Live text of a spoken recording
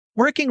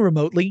Working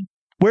remotely,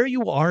 where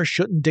you are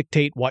shouldn't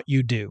dictate what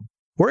you do.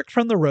 Work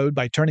from the road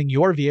by turning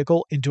your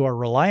vehicle into a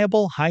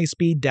reliable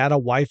high-speed data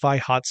Wi-Fi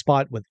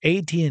hotspot with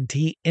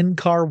AT&T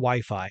in-car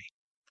Wi-Fi.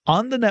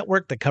 On the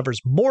network that covers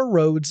more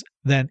roads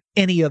than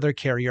any other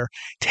carrier,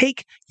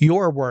 take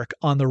your work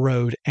on the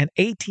road and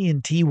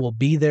AT&T will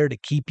be there to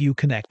keep you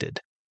connected.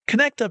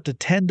 Connect up to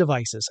 10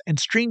 devices and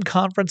stream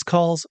conference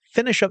calls,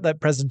 finish up that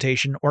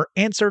presentation, or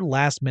answer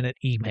last-minute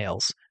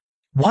emails.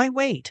 Why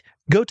wait?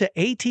 Go to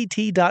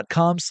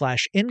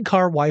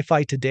att.com/in-car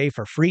Wi-Fi today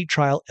for free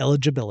trial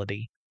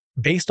eligibility.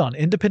 Based on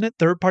independent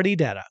third-party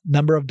data,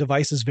 number of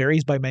devices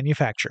varies by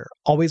manufacturer.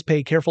 Always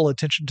pay careful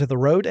attention to the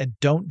road and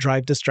don't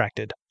drive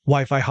distracted.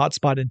 Wi-Fi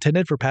hotspot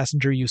intended for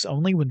passenger use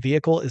only when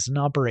vehicle is in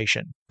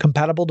operation.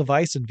 Compatible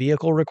device and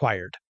vehicle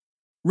required.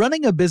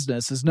 Running a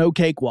business is no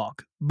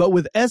cakewalk, but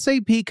with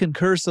SAP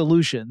Concur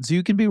Solutions,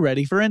 you can be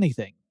ready for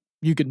anything.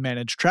 You can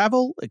manage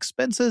travel,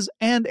 expenses,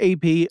 and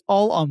AP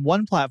all on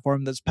one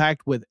platform that's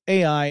packed with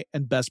AI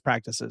and best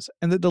practices,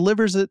 and that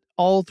delivers it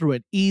all through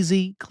an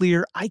easy,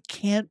 clear, I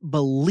can't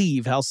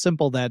believe how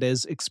simple that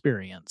is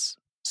experience.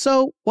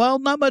 So, while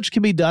not much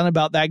can be done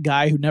about that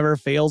guy who never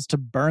fails to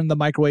burn the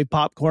microwave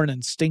popcorn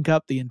and stink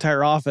up the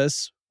entire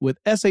office, with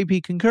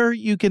SAP Concur,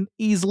 you can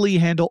easily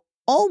handle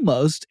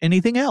almost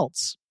anything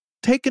else.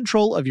 Take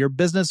control of your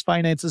business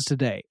finances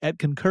today at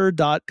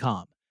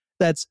concur.com.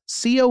 That's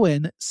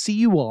CONCUR.com.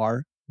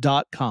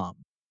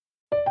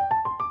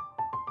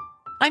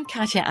 I'm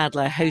Katya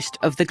Adler, host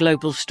of The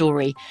Global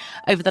Story.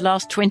 Over the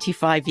last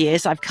 25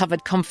 years, I've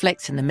covered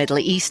conflicts in the Middle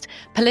East,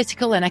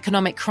 political and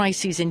economic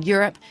crises in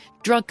Europe,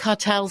 drug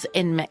cartels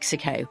in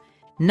Mexico.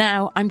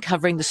 Now I'm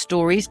covering the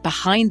stories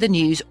behind the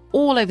news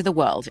all over the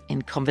world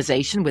in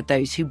conversation with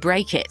those who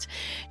break it.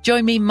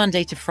 Join me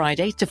Monday to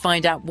Friday to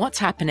find out what's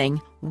happening,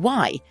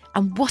 why,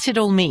 and what it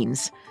all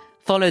means.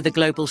 Follow The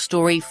Global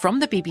Story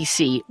from the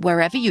BBC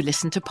wherever you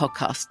listen to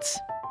podcasts.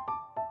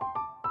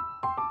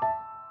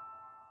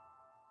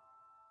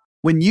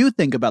 When you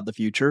think about the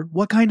future,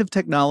 what kind of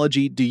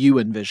technology do you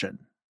envision?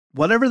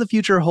 Whatever the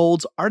future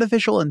holds,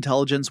 artificial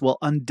intelligence will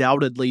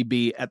undoubtedly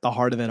be at the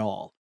heart of it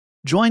all.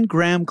 Join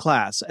Graham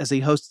Class as he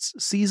hosts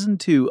Season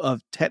 2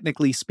 of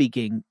Technically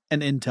Speaking,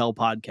 an Intel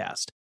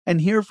podcast,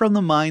 and hear from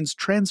the minds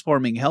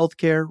transforming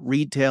healthcare,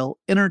 retail,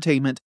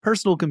 entertainment,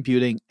 personal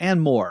computing,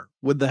 and more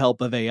with the help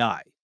of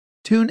AI.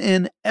 Tune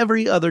in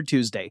every other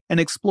Tuesday and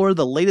explore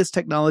the latest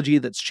technology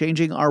that's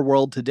changing our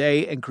world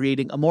today and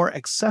creating a more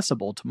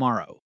accessible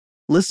tomorrow.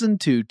 Listen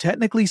to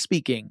Technically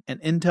Speaking, an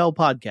Intel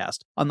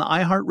podcast on the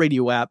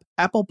iHeartRadio app,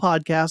 Apple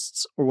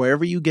Podcasts, or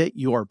wherever you get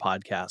your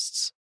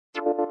podcasts.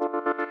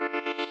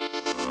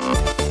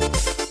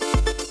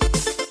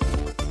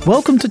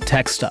 Welcome to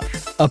Tech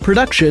Stuff, a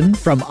production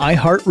from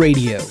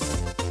iHeartRadio.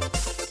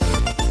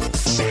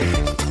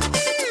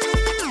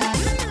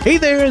 Hey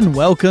there, and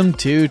welcome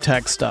to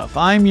Tech Stuff.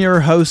 I'm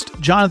your host,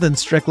 Jonathan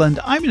Strickland.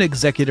 I'm an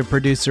executive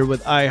producer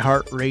with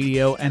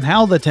iHeartRadio, and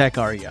how the tech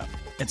are you?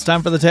 It's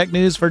time for the tech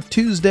news for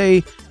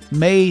Tuesday,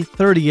 May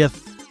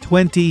 30th,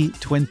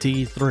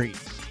 2023.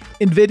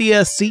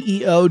 NVIDIA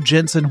CEO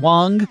Jensen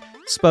Huang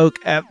spoke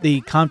at the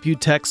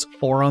Computex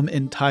Forum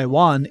in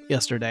Taiwan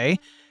yesterday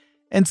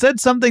and said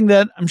something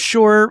that I'm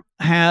sure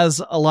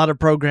has a lot of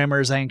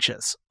programmers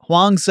anxious.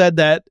 Huang said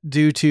that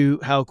due to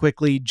how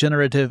quickly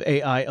generative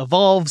AI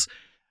evolves,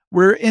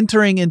 we're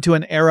entering into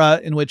an era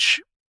in which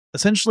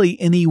essentially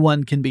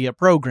anyone can be a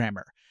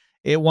programmer.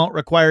 It won't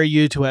require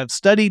you to have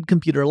studied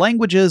computer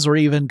languages or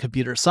even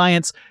computer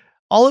science.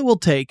 All it will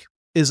take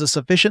is a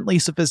sufficiently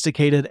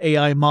sophisticated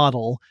AI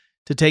model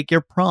to take your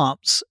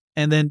prompts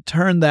and then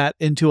turn that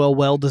into a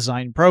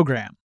well-designed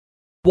program.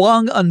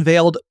 Huang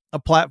unveiled a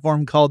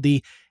platform called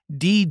the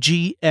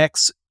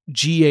DGX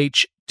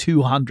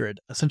GH200,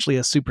 essentially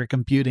a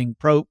supercomputing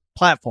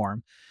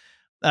platform.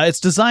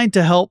 It's designed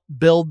to help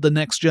build the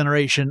next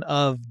generation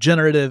of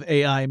generative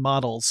AI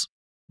models.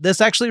 This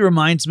actually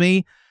reminds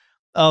me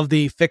of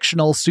the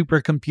fictional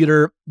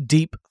supercomputer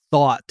Deep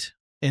Thought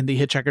in the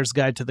Hitchhiker's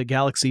Guide to the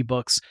Galaxy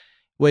books,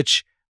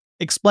 which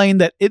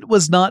explained that it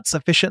was not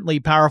sufficiently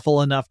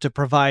powerful enough to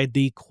provide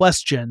the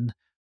question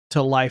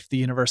to life, the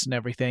universe, and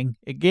everything.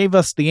 It gave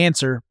us the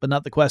answer, but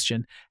not the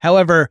question.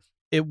 However,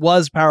 it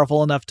was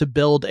powerful enough to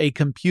build a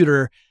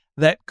computer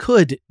that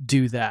could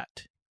do that.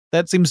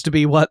 That seems to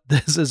be what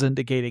this is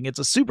indicating. It's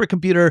a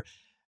supercomputer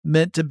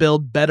meant to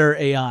build better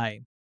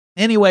AI.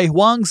 Anyway,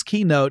 Huang's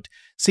keynote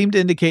seemed to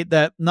indicate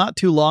that not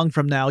too long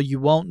from now, you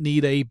won't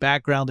need a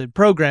background in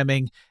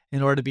programming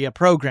in order to be a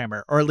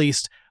programmer, or at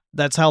least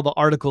that's how the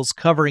articles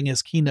covering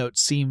his keynote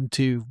seem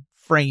to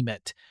frame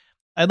it.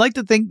 I'd like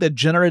to think that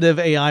generative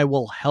AI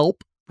will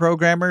help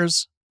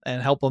programmers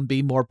and help them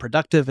be more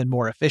productive and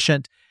more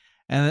efficient,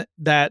 and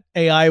that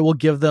AI will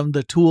give them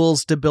the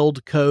tools to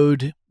build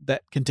code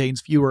that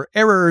contains fewer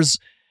errors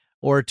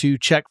or to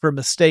check for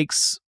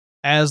mistakes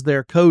as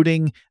they're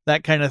coding,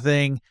 that kind of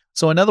thing.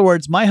 So in other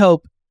words, my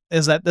hope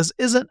is that this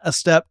isn't a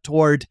step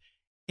toward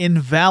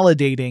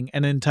invalidating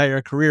an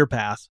entire career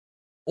path,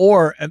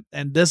 or,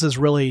 and this is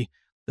really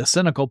the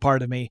cynical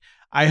part of me,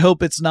 I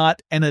hope it's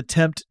not an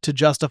attempt to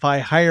justify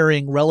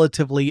hiring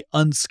relatively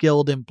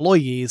unskilled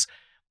employees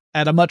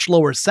at a much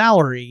lower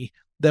salary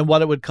than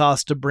what it would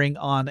cost to bring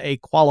on a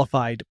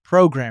qualified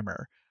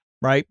programmer,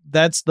 right?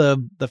 That's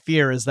the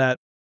fear, is that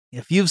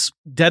if you've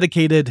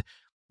dedicated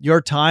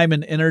your time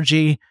and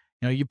energy,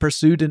 you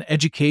pursued an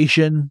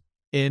education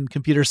in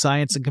computer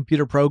science and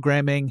computer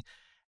programming,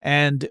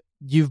 and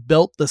you've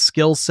built the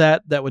skill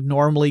set that would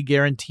normally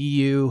guarantee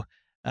you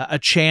a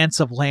chance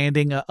of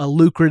landing a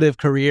lucrative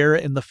career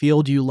in the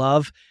field you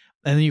love.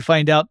 And then you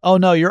find out, oh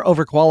no, you're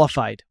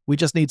overqualified. We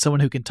just need someone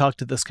who can talk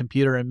to this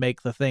computer and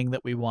make the thing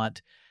that we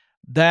want.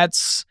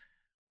 That's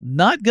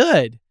not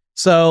good.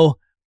 So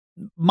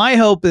my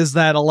hope is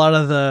that a lot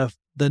of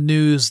the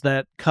news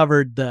that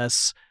covered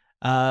this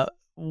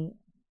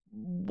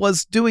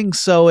was doing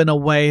so in a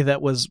way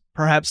that was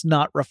perhaps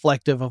not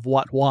reflective of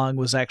what Huang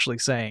was actually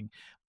saying.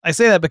 I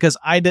say that because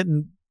I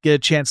didn't get a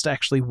chance to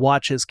actually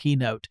watch his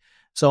keynote,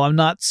 so I'm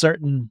not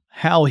certain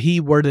how he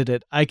worded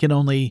it. I can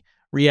only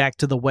react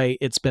to the way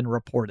it's been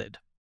reported.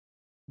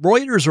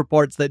 Reuters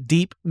reports that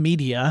Deep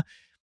Media,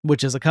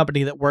 which is a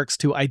company that works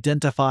to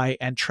identify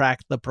and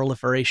track the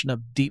proliferation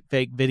of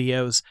deepfake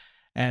videos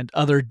and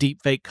other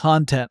deepfake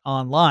content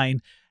online,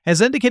 has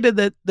indicated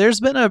that there's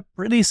been a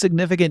pretty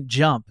significant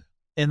jump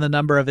in the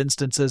number of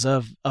instances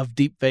of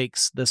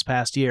deepfakes this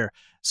past year.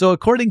 So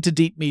according to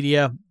Deep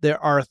Media, there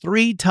are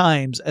 3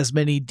 times as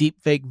many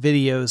deepfake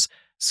videos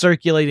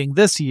circulating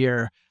this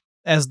year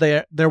as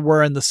there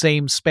were in the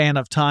same span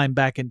of time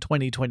back in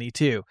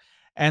 2022.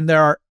 And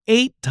there are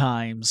 8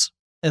 times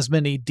as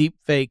many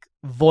deepfake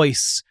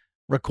voice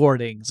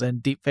recordings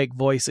and deepfake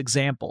voice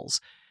examples.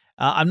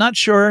 I'm not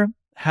sure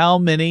how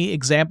many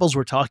examples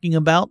we're talking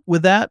about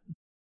with that,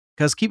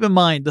 because keep in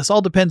mind, this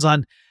all depends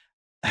on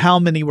how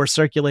many were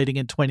circulating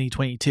in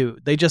 2022.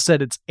 They just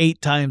said it's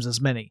 8 times as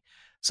many.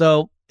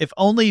 So if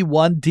only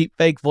one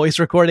deepfake voice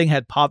recording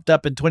had popped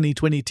up in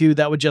 2022,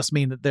 that would just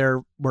mean that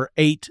there were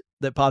 8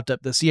 that popped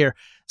up this year.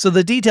 So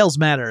the details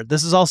matter.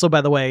 This is also,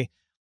 by the way,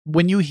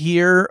 when you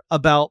hear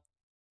about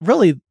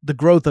really the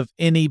growth of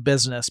any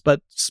business,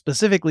 but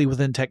specifically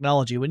within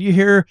technology, when you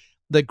hear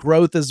that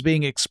growth is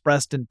being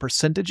expressed in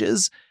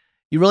percentages,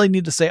 you really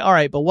need to say, all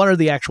right, but what are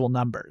the actual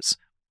numbers?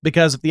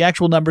 Because if the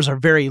actual numbers are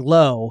very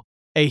low,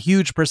 a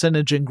huge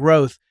percentage in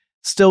growth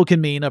still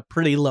can mean a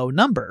pretty low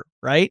number,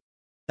 right?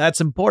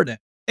 That's important.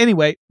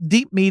 Anyway,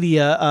 Deep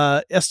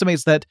Media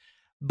estimates that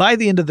by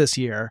the end of this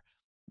year,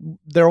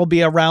 there will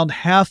be around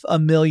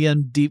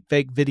 500,000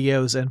 deepfake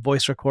videos and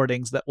voice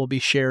recordings that will be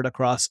shared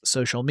across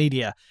social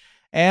media.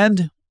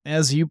 And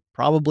as you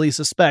probably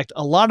suspect,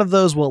 a lot of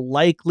those will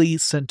likely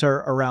center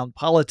around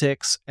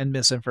politics and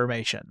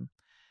misinformation.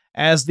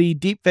 As the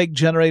deepfake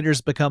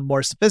generators become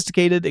more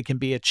sophisticated, it can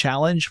be a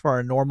challenge for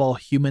a normal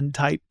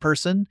human-type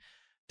person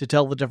to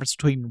tell the difference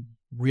between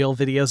real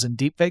videos and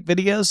deepfake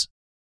videos.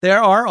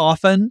 There are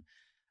often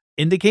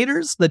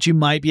indicators that you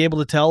might be able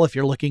to tell if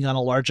you're looking on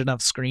a large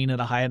enough screen at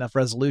a high enough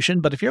resolution,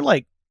 but if you're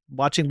like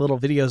watching little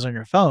videos on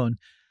your phone,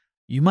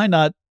 you might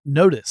not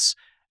notice.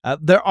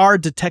 There are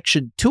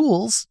detection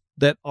tools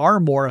that are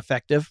more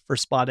effective for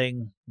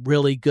spotting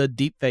really good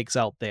deepfakes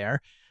out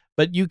there,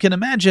 but you can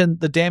imagine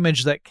the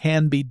damage that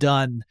can be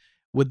done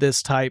with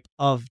this type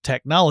of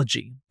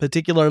technology,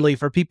 particularly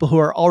for people who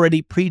are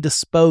already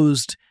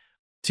predisposed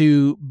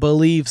to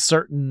believe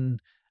certain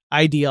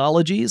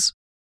ideologies.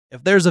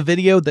 If there's a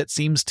video that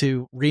seems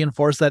to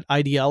reinforce that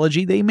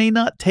ideology, they may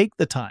not take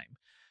the time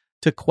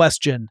to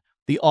question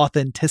the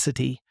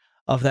authenticity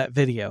of that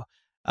video.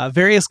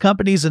 Various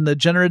companies in the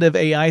generative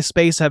AI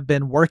space have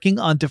been working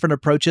on different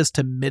approaches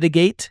to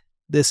mitigate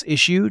this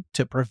issue,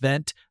 to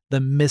prevent the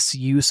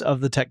misuse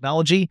of the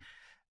technology,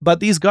 but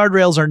these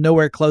guardrails are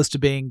nowhere close to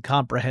being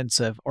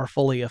comprehensive or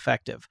fully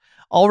effective.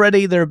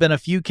 Already, there have been a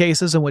few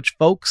cases in which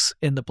folks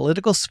in the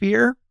political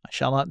sphere, I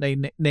shall not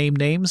name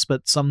names,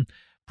 but some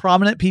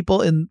prominent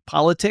people in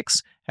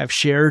politics have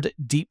shared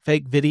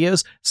deepfake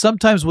videos,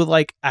 sometimes with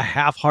like a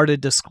half-hearted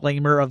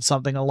disclaimer of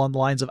something along the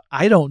lines of,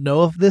 I don't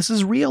know if this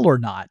is real or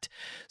not.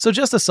 So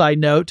just a side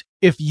note,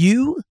 if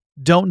you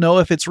don't know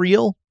if it's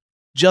real,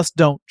 just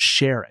don't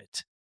share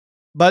it.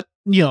 But,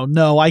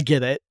 no, I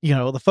get it.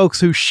 The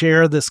folks who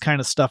share this kind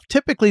of stuff,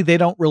 typically they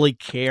don't really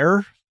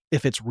care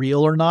if it's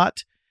real or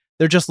not.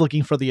 They're just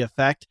looking for the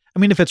effect. I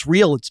mean, if it's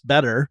real, it's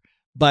better,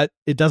 but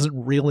it doesn't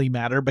really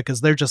matter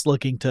because they're just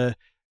looking to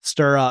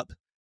stir up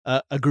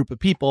a group of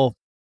people.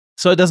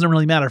 So it doesn't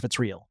really matter if it's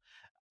real.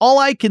 All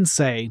I can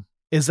say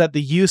is that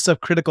the use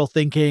of critical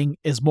thinking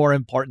is more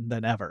important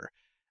than ever.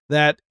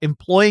 That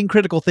employing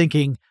critical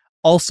thinking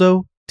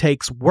also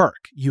takes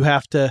work. You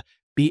have to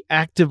be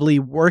actively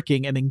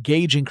working and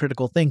engaging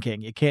critical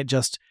thinking. You can't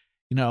just,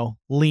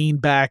 lean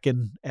back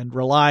and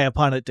rely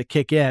upon it to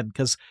kick in,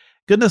 because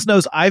goodness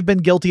knows I've been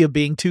guilty of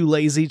being too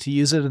lazy to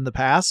use it in the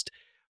past.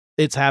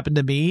 It's happened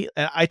to me.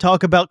 I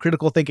talk about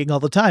critical thinking all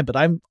the time, but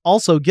I'm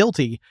also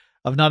guilty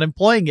of not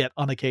employing it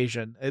on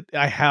occasion.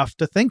 I have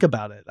to think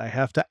about it. I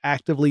have to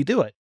actively do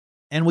it.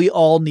 And we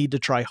all need to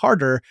try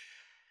harder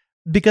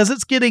because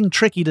it's getting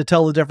tricky to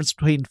tell the difference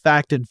between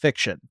fact and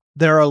fiction.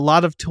 there are a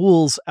lot of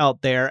tools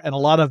out there and a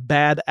lot of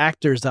bad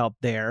actors out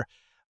there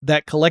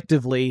that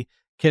collectively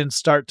can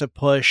start to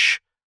push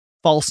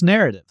false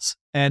narratives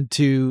and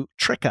to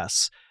trick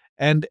us.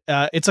 And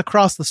it's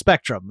across the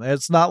spectrum.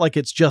 It's not like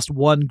it's just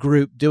one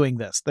group doing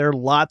this. There are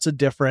lots of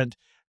different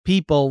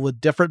people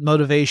with different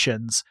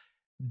motivations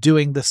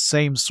doing the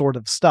same sort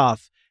of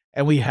stuff,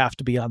 and we have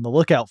to be on the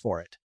lookout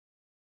for it.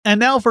 And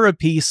now for a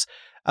piece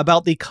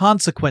about the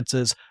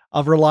consequences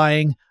of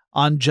relying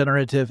on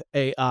generative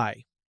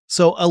AI.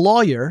 So a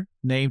lawyer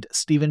named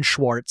Stephen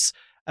Schwartz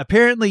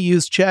apparently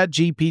used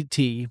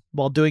ChatGPT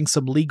while doing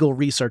some legal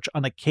research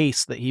on a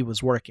case that he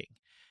was working.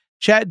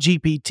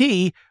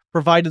 ChatGPT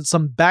provided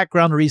some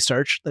background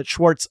research that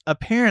Schwartz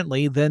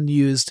apparently then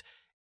used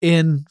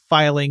in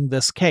filing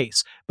this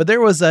case. But there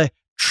was a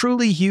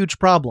truly huge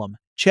problem.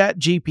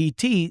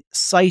 ChatGPT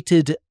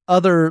cited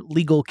other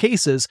legal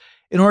cases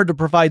in order to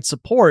provide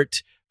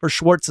support for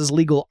Schwartz's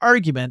legal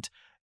argument,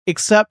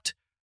 except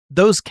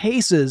those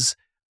cases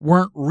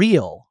weren't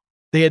real.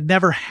 They had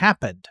never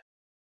happened.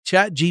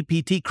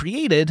 ChatGPT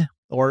created,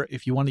 or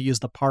if you want to use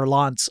the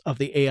parlance of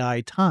the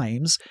AI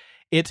times,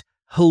 it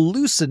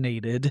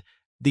hallucinated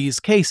these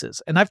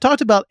cases. And I've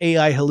talked about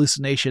AI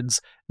hallucinations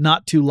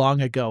not too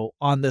long ago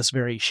on this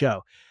very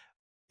show.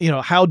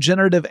 How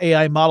generative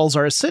AI models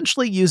are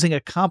essentially using a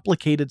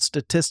complicated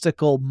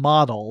statistical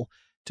model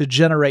to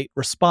generate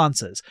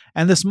responses.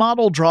 And this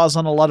model draws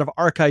on a lot of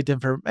archived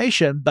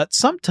information, but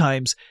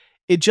sometimes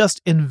it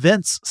just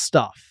invents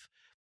stuff.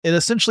 It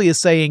essentially is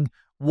saying,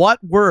 what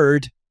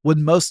word would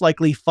most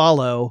likely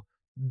follow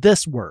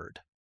this word?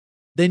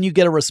 Then you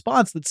get a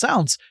response that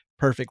sounds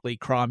perfectly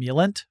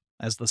cromulent,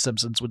 as the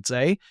Simpsons would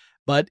say,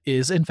 but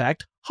is in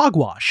fact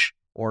hogwash,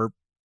 or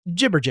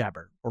jibber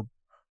jabber, or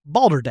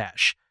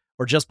balderdash,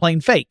 or just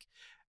plain fake.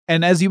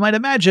 And as you might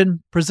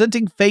imagine,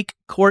 presenting fake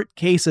court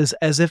cases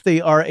as if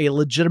they are a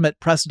legitimate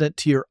precedent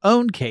to your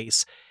own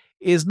case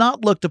is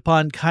not looked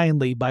upon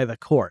kindly by the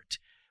court.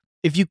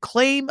 If you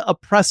claim a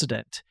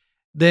precedent,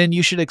 then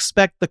you should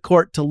expect the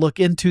court to look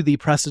into the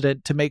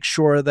precedent to make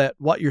sure that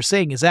what you're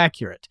saying is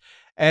accurate.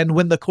 And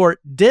when the court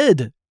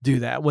did do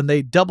that, when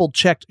they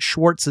double-checked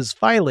Schwartz's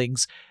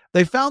filings,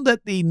 they found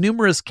that the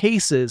numerous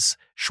cases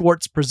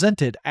Schwartz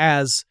presented,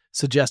 as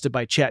suggested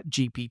by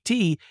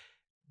ChatGPT,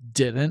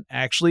 didn't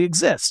actually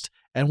exist.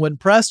 And when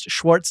pressed,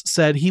 Schwartz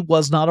said he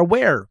was not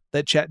aware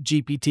that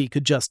ChatGPT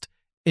could just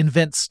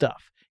invent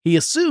stuff. He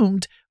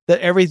assumed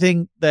that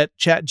everything that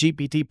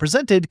ChatGPT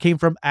presented came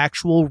from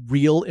actual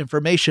real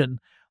information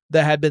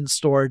that had been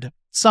stored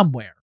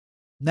somewhere.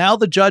 Now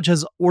the judge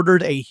has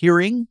ordered a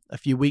hearing a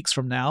few weeks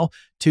from now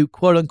to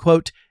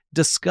quote-unquote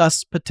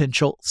discuss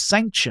potential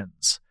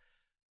sanctions.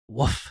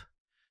 Woof.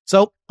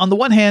 So on the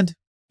one hand,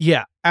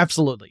 yeah,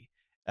 absolutely.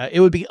 It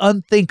would be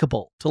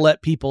unthinkable to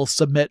let people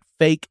submit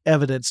fake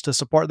evidence to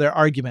support their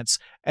arguments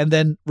and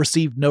then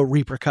receive no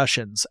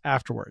repercussions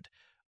afterward.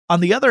 On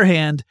the other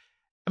hand,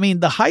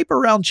 the hype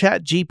around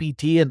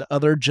ChatGPT and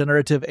other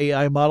generative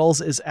AI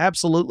models is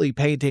absolutely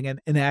painting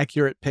an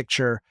inaccurate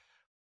picture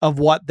of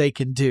what they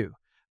can do.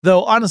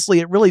 Though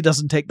honestly, it really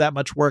doesn't take that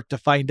much work to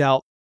find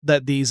out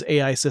that these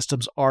AI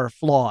systems are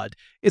flawed.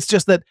 It's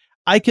just that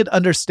I could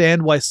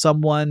understand why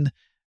someone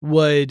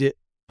would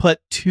put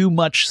too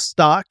much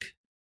stock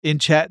in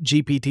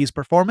ChatGPT's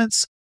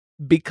performance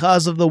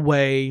because of the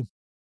way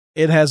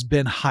it has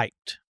been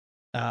hyped.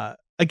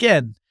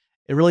 Again,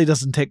 it really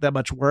doesn't take that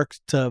much work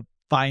to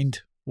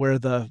find where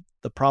the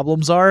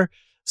problems are.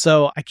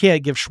 So I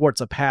can't give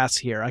Schwartz a pass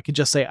here. I could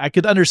just say I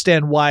could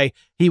understand why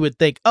he would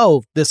think,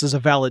 oh, this is a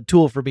valid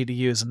tool for me to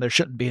use and there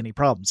shouldn't be any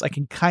problems. I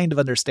can kind of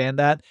understand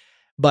that.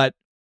 But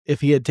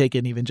if he had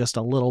taken even just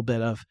a little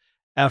bit of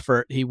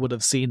effort, he would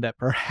have seen that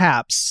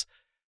perhaps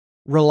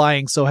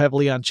relying so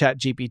heavily on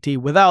ChatGPT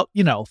without,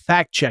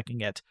 fact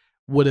checking it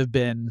would have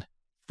been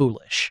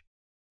foolish.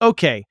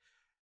 Okay,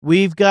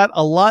 we've got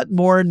a lot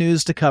more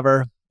news to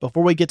cover.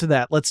 Before we get to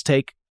that, let's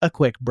take a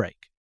quick break.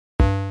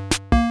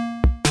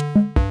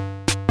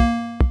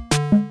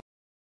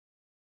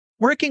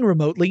 Working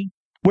remotely,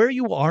 where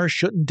you are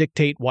shouldn't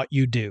dictate what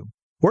you do.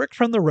 Work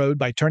from the road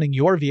by turning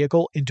your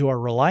vehicle into a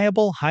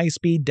reliable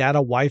high-speed data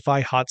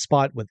Wi-Fi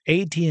hotspot with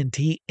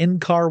AT&T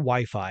in-car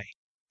Wi-Fi.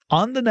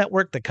 On the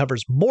network that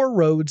covers more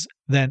roads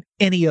than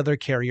any other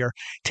carrier,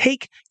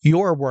 take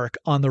your work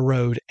on the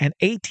road and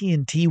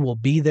AT&T will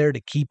be there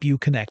to keep you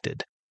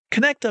connected.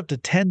 Connect up to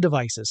 10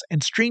 devices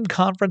and stream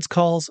conference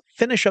calls,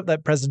 finish up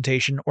that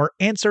presentation, or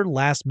answer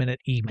last-minute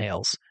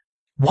emails.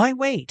 Why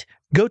wait?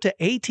 Go to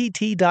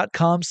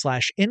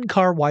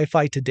att.com/in-car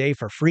Wi-Fi today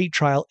for free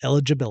trial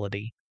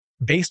eligibility.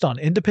 Based on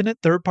independent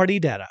third-party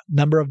data,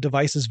 number of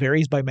devices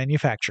varies by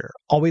manufacturer.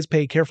 Always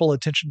pay careful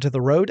attention to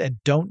the road and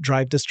don't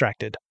drive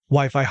distracted.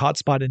 Wi-Fi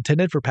hotspot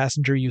intended for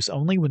passenger use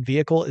only when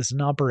vehicle is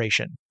in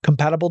operation.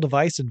 Compatible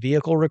device and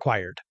vehicle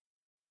required.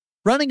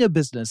 Running a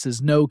business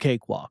is no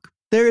cakewalk.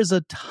 There is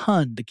a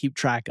ton to keep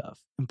track of.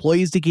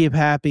 Employees to keep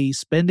happy,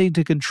 spending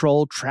to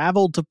control,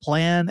 travel to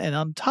plan, and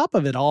on top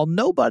of it all,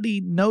 nobody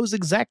knows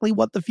exactly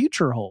what the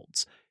future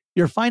holds.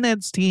 Your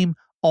finance team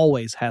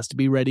always has to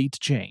be ready to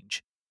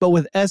change. But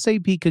with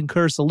SAP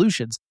Concur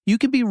Solutions, you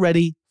can be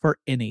ready for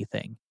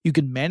anything. You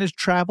can manage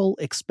travel,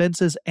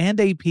 expenses, and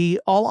AP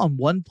all on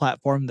one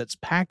platform that's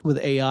packed with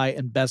AI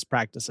and best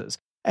practices,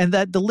 and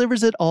that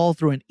delivers it all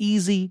through an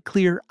easy,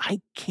 clear,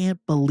 I can't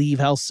believe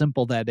how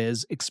simple that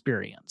is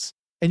experience.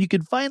 And you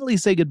can finally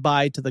say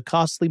goodbye to the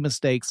costly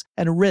mistakes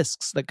and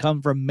risks that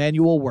come from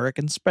manual work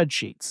and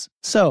spreadsheets.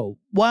 So,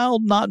 while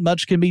not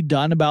much can be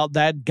done about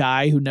that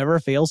guy who never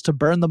fails to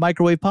burn the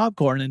microwave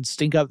popcorn and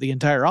stink up the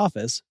entire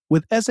office,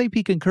 with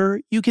SAP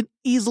Concur, you can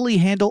easily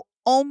handle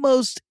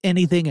almost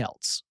anything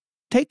else.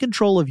 Take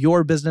control of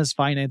your business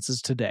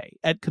finances today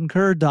at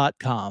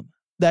concur.com.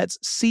 That's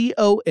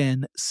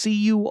CONCUR.com.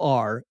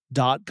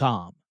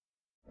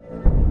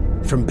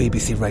 From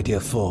BBC Radio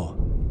 4,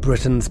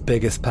 Britain's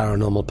biggest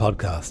paranormal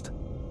podcast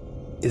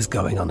is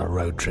going on a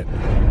road trip.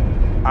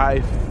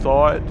 I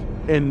thought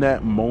in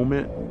that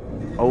moment,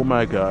 oh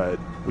my God,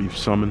 we've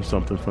summoned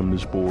something from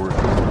this board.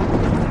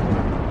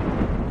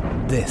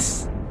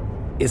 This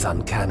is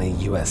Uncanny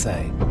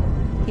USA.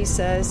 He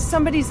says,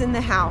 somebody's in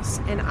the house,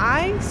 and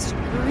I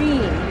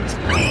screamed.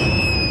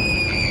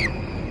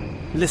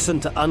 Listen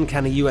to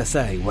Uncanny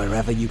USA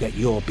wherever you get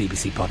your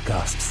BBC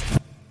podcasts,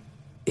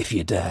 if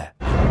you dare.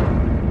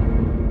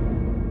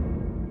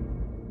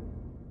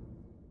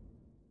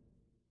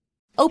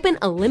 Open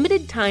a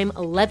limited-time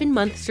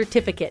 11-month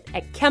certificate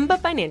at Kemba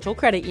Financial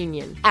Credit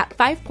Union. At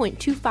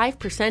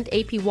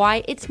 5.25%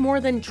 APY, it's more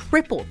than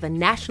triple the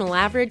national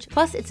average,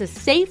 plus it's a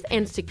safe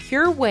and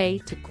secure way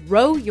to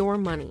grow your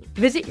money.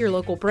 Visit your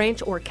local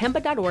branch or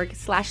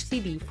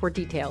kemba.org/cd for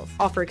details.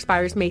 Offer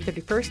expires May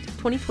 31st,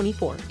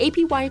 2024.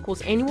 APY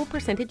equals annual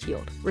percentage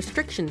yield.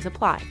 Restrictions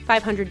apply.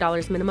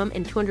 $500 minimum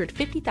and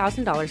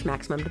 $250,000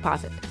 maximum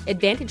deposit.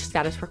 Advantage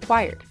status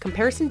required.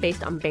 Comparison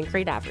based on bank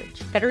rate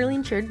average. Federally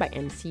insured by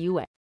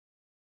NCUA.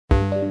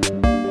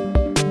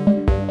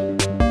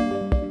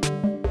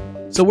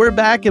 So we're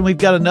back and we've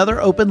got another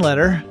open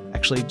letter,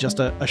 actually just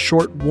a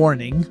short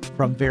warning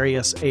from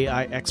various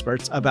AI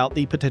experts about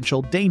the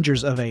potential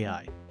dangers of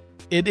AI.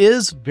 It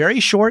is very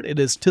short. It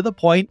is to the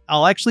point.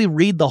 I'll actually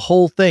read the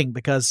whole thing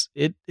because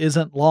it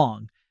isn't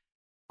long.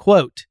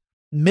 Quote,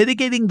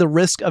 mitigating the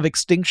risk of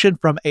extinction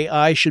from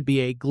AI should be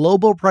a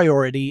global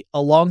priority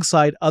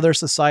alongside other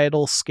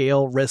societal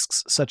scale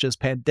risks such as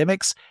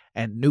pandemics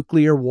and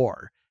nuclear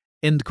war.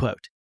 End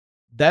quote.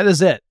 That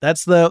is it.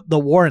 That's the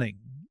warning.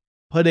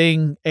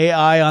 Putting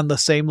AI on the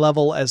same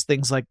level as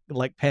things like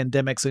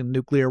pandemics and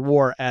nuclear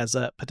war as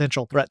a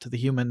potential threat to the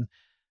human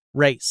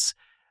race.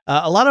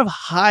 A lot of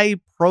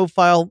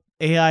high-profile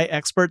AI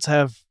experts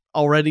have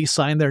already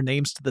signed their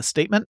names to the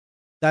statement.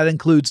 That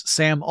includes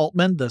Sam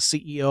Altman, the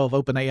CEO of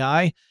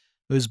OpenAI,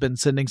 who's been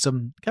sending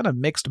some kind of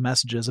mixed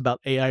messages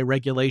about AI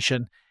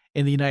regulation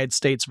in the United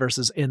States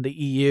versus in the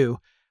EU.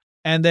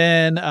 And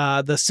then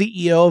the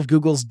CEO of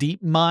Google's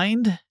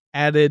DeepMind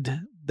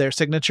added their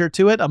signature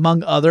to it,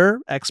 among other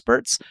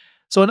experts.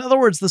 So in other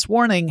words, this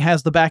warning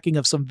has the backing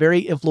of some very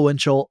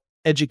influential,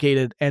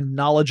 educated, and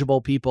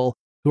knowledgeable people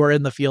who are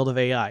in the field of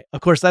AI.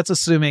 Of course, that's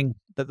assuming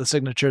that the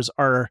signatures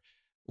are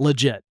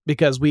legit,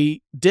 because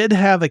we did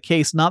have a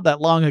case not that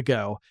long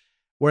ago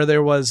where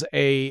there was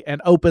an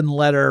open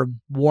letter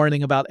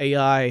warning about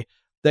AI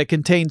that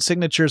contained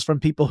signatures from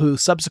people who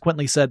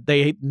subsequently said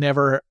they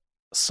never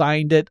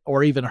signed it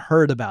or even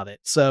heard about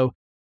it. So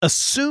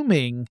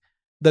assuming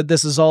that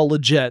this is all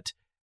legit,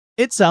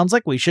 it sounds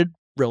like we should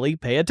really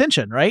pay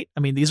attention, right? I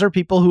mean, these are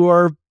people who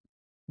are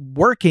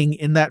working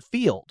in that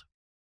field.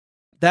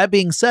 That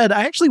being said,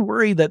 I actually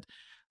worry that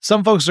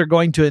some folks are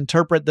going to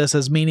interpret this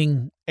as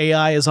meaning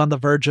AI is on the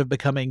verge of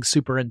becoming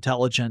super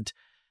intelligent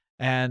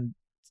and,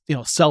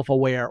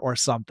 self-aware or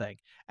something.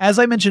 As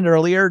I mentioned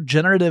earlier,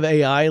 generative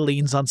AI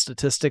leans on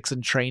statistics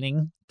and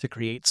training to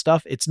create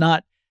stuff. It's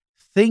not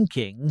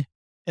thinking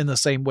in the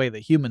same way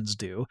that humans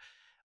do.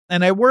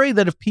 And I worry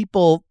that if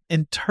people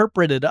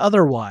interpret it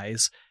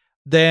otherwise,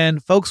 then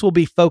folks will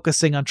be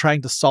focusing on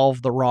trying to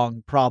solve the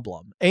wrong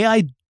problem.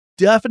 AI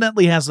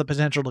definitely has the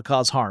potential to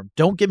cause harm.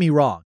 Don't get me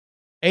wrong.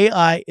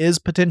 AI is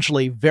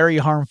potentially very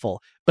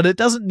harmful, but it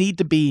doesn't need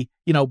to be,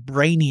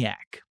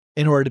 brainiac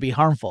in order to be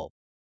harmful.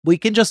 We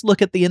can just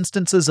look at the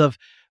instances of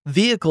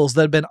vehicles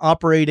that have been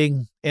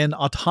operating in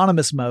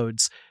autonomous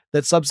modes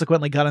that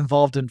subsequently got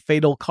involved in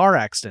fatal car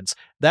accidents.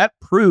 That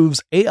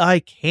proves AI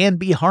can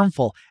be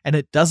harmful, and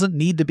it doesn't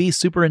need to be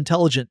super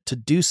intelligent to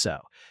do so.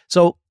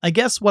 So I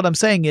guess what I'm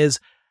saying is,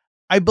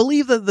 I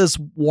believe that this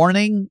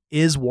warning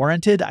is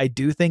warranted. I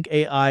do think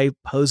AI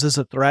poses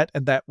a threat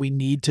and that we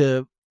need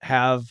to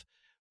have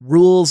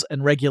rules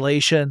and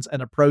regulations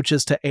and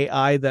approaches to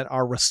AI that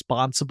are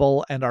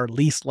responsible and are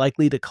least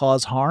likely to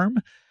cause harm.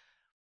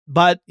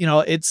 But,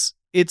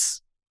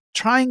 it's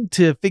trying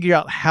to figure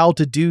out how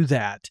to do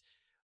that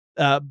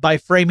by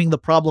framing the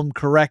problem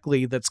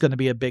correctly. That's going to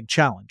be a big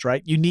challenge,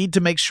 right? You need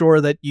to make sure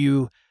that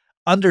you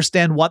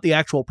understand what the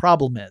actual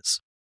problem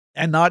is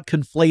and not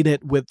conflate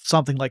it with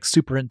something like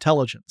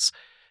superintelligence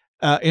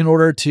in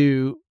order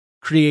to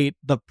create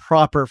the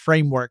proper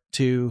framework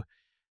to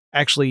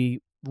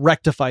actually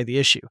rectify the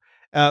issue.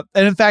 And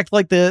in fact,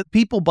 like the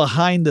people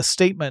behind the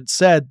statement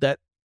said that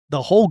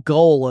the whole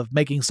goal of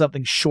making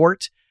something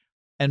short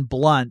and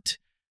blunt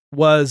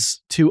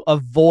was to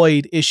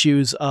avoid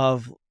issues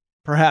of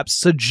perhaps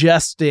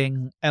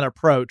suggesting an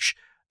approach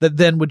that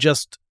then would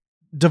just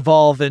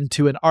devolve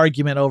into an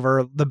argument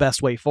over the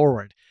best way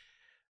forward.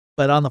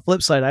 But on the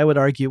flip side, I would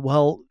argue,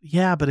 well,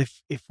 yeah, but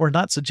if we're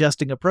not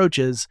suggesting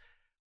approaches,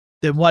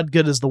 then what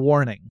good is the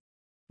warning?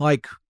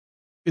 Like,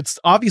 it's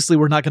obviously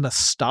we're not going to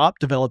stop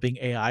developing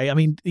AI. I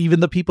mean, even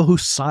the people who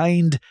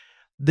signed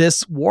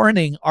this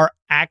warning are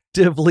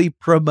actively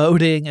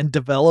promoting and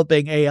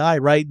developing AI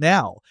right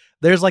now.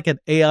 There's like an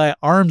AI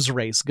arms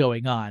race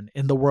going on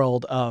in the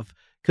world of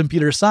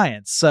computer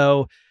science.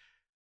 So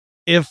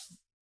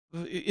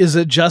is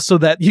it just so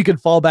that you can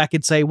fall back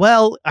and say,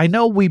 well, I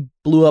know we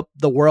blew up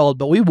the world,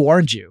 but we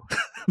warned you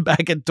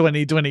back in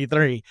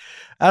 2023.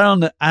 I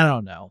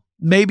don't know.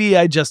 Maybe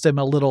I just am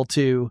a little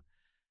too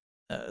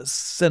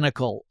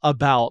cynical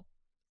about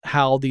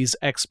how these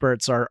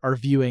experts are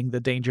viewing the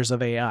dangers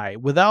of AI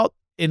without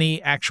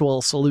any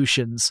actual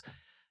solutions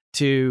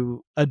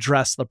to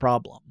address the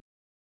problem.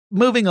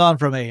 Moving on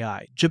from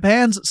AI,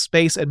 Japan's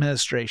Space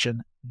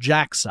Administration,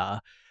 JAXA,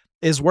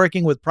 is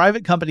working with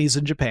private companies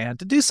in Japan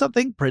to do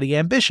something pretty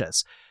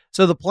ambitious.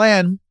 So the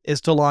plan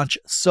is to launch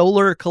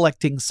solar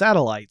collecting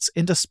satellites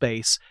into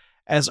space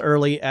as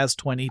early as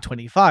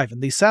 2025.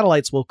 And these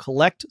satellites will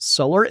collect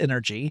solar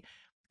energy,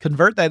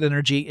 convert that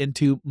energy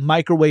into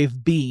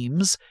microwave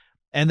beams,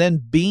 and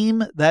then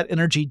beam that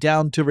energy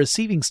down to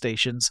receiving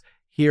stations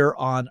here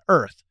on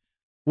Earth,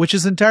 which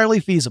is entirely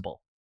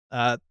feasible.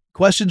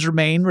 Questions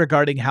remain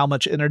regarding how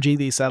much energy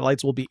these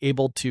satellites will be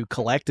able to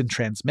collect and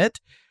transmit.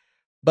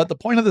 But the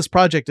point of this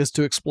project is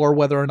to explore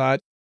whether or not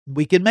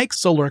we can make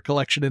solar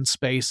collection in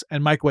space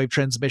and microwave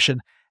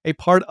transmission a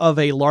part of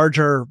a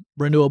larger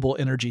renewable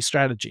energy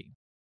strategy.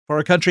 For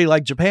a country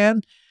like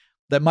Japan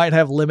that might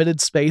have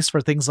limited space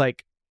for things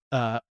like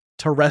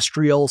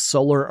terrestrial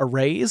solar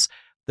arrays,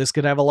 this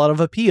could have a lot of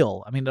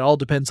appeal. I mean, it all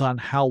depends on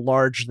how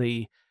large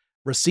the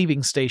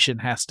receiving station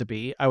has to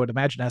be. I would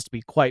imagine it has to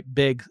be quite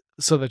big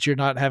so that you're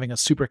not having a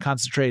super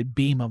concentrated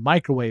beam of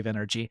microwave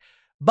energy.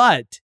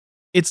 But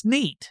it's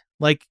neat.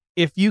 Like,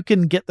 if you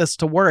can get this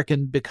to work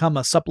and become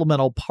a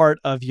supplemental part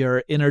of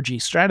your energy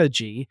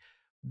strategy,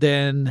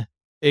 then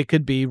it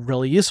could be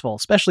really useful,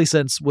 especially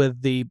since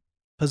with the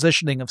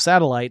positioning of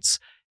satellites,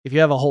 if you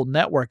have a whole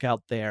network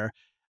out there,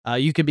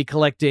 you can be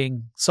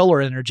collecting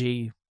solar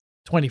energy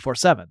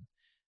 24/7.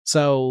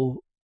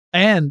 So,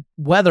 and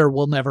weather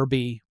will never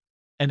be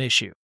an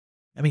issue.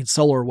 I mean,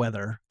 solar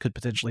weather could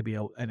potentially be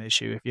an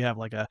issue if you have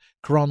like a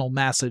coronal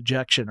mass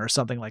ejection or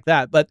something like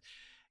that. But,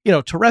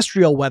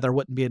 terrestrial weather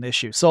wouldn't be an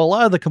issue. So a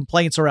lot of the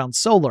complaints around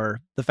solar,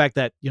 the fact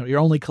that, you're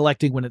only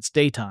collecting when it's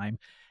daytime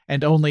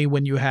and only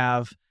when you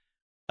have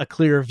a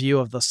clear view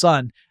of the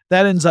sun,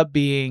 that ends up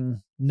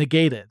being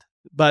negated.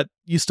 But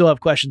you still have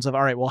questions of,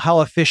 all right, well,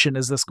 how efficient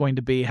is this going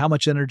to be? How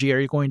much energy are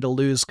you going to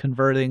lose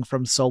converting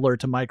from solar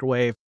to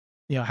microwave?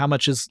 How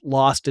much is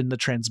lost in the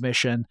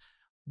transmission?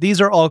 These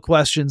are all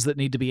questions that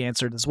need to be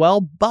answered as well,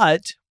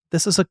 but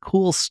this is a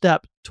cool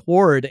step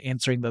toward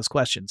answering those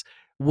questions.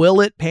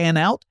 Will it pan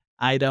out?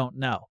 I don't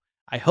know.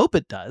 I hope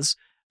it does.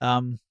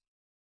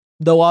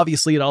 Though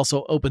obviously it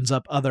also opens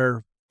up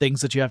other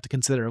things that you have to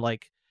consider,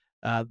 like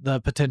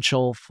the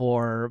potential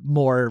for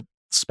more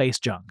space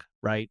junk,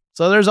 right?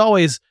 So there's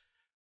always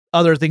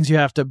other things you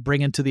have to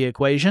bring into the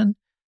equation,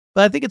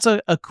 but I think it's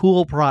a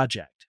cool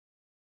project.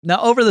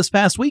 Now, over this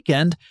past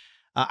weekend,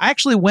 I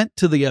actually went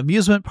to the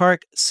amusement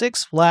park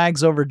Six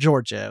Flags over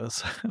Georgia. It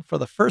was for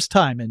the first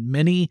time in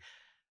many,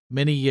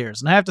 many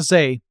years. And I have to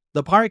say,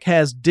 the park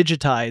has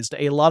digitized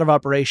a lot of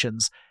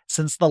operations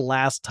since the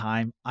last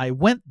time I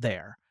went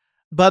there.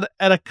 But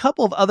at a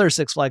couple of other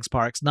Six Flags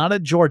parks, not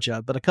at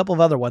Georgia, but a couple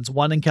of other ones,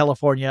 one in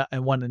California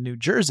and one in New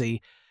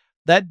Jersey,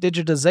 that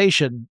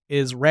digitization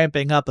is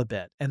ramping up a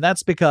bit. And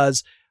that's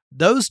because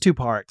those two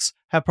parks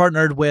have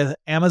partnered with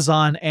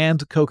Amazon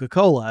and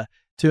Coca-Cola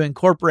to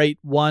incorporate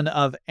one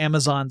of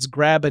Amazon's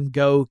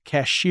grab-and-go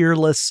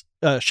cashierless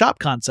shop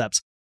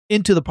concepts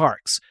into the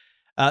parks.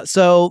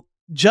 So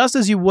just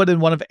as you would in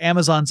one of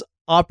Amazon's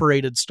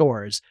operated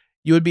stores,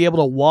 you would be able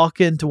to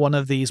walk into one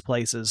of these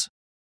places,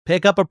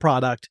 pick up a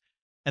product,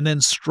 and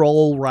then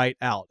stroll right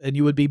out. And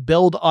you would be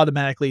billed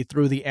automatically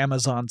through the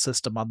Amazon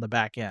system on the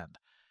back end.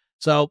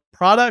 So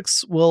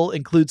products will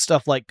include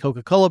stuff like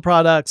Coca-Cola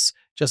products,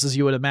 just as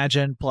you would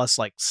imagine, plus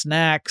like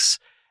snacks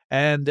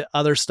and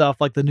other stuff.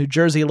 Like the New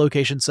Jersey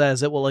location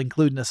says, it will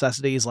include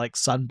necessities like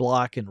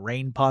sunblock and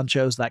rain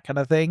ponchos, that kind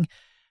of thing.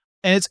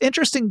 And it's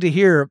interesting to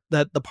hear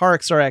that the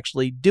parks are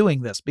actually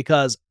doing this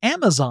because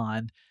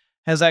Amazon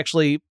has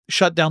actually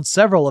shut down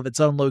several of its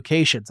own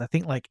locations. I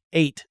think like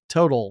 8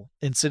 total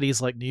in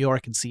cities like New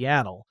York and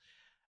Seattle.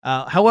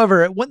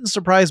 However, it wouldn't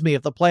surprise me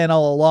if the plan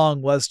all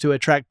along was to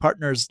attract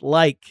partners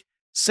like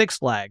Six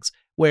Flags,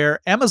 where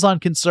Amazon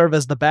can serve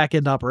as the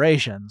back-end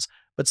operations,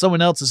 but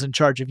someone else is in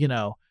charge of,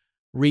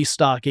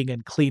 restocking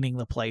and cleaning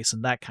the place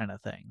and that kind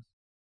of thing.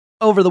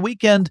 Over the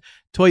weekend,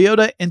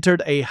 Toyota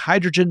entered a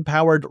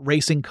hydrogen-powered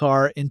racing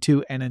car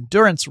into an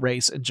endurance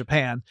race in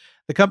Japan.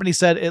 The company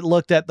said it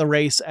looked at the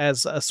race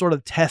as a sort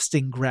of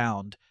testing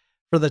ground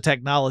for the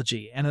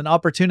technology and an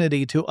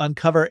opportunity to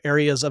uncover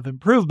areas of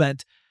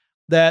improvement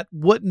that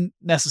wouldn't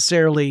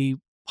necessarily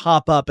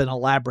pop up in a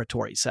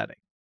laboratory setting,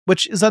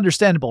 which is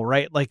understandable,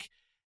 right? Like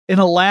in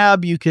a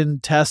lab, you can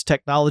test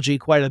technology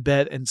quite a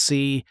bit and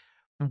see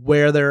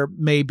where there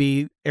may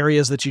be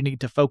areas that you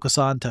need to focus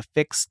on to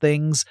fix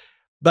things.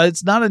 But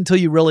it's not until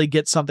you really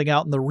get something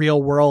out in the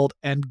real world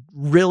and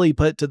really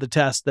put it to the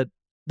test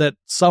that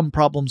some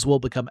problems will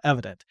become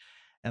evident.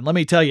 And let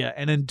me tell you,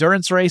 an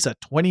endurance race, a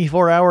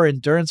 24-hour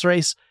endurance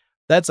race,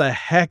 that's a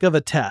heck of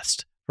a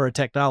test for a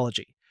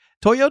technology.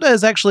 Toyota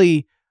has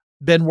actually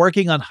been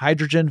working on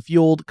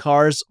hydrogen-fueled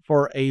cars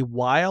for a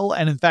while,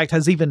 and in fact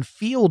has even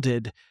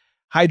fielded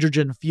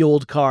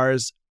hydrogen-fueled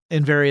cars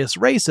in various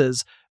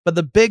races. But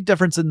the big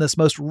difference in this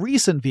most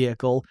recent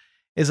vehicle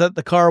is that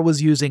the car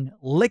was using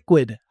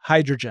liquid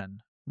hydrogen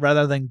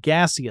rather than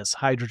gaseous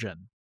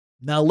hydrogen.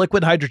 Now,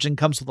 liquid hydrogen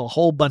comes with a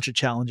whole bunch of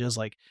challenges,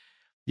 like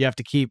you have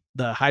to keep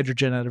the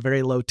hydrogen at a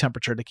very low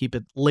temperature to keep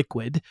it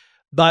liquid,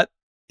 but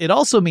it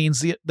also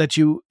means that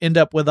you end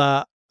up with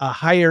a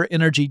higher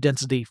energy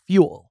density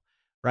fuel,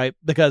 right?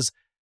 Because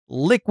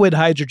liquid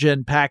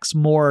hydrogen packs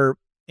more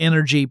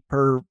energy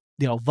per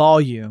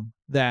volume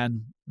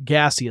than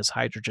gaseous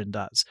hydrogen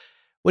does,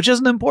 which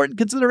is an important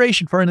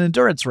consideration for an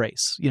endurance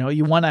race.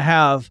 You want to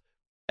have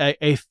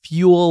a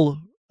fuel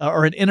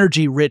or an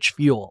energy-rich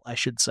fuel, I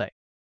should say.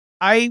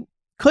 I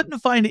couldn't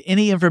find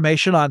any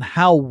information on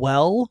how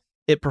well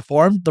it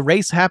performed. The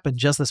race happened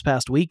just this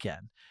past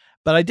weekend,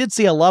 but I did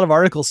see a lot of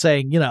articles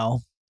saying,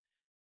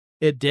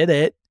 it did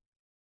it.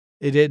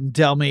 It didn't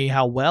tell me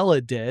how well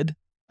it did.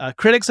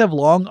 Critics have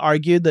long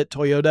argued that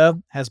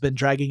Toyota has been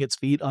dragging its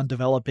feet on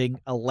developing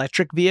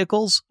electric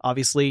vehicles.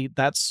 Obviously,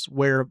 that's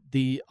where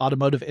the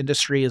automotive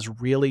industry is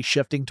really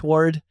shifting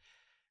toward.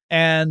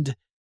 And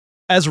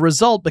as a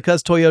result,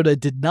 because Toyota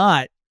did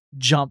not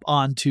jump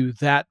onto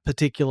that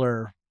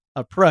particular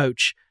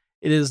approach,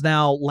 it is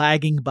now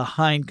lagging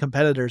behind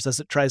competitors as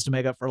it tries to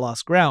make up for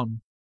lost ground.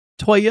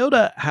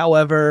 Toyota,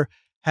 however,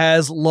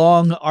 has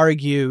long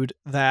argued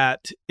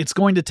that it's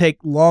going to take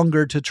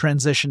longer to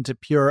transition to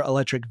pure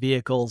electric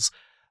vehicles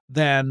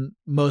than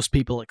most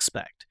people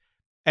expect.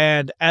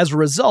 And as a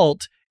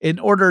result, in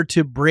order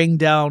to bring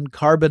down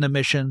carbon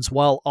emissions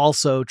while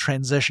also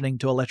transitioning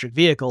to electric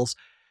vehicles,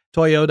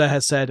 Toyota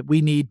has said we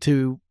need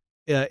to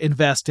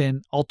invest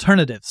in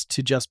alternatives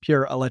to just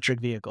pure electric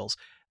vehicles.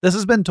 This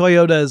has been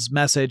Toyota's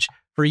message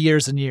for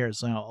years and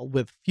years,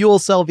 with fuel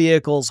cell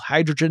vehicles,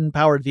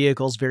 hydrogen-powered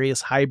vehicles,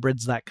 various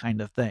hybrids, that kind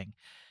of thing.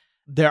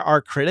 There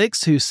are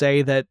critics who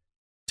say that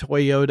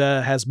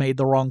Toyota has made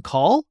the wrong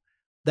call,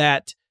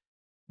 that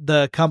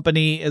the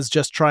company is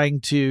just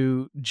trying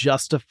to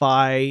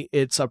justify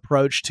its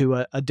approach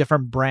to a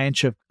different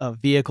branch of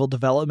vehicle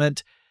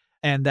development,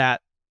 and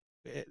that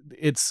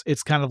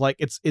it's kind of like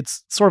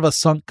it's sort of a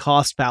sunk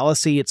cost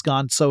fallacy. It's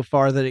gone so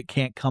far that it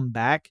can't come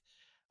back.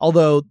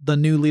 Although the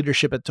new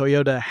leadership at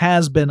Toyota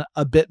has been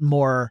a bit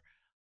more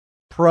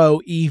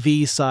pro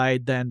EV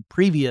side than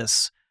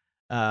previous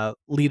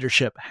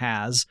leadership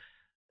has.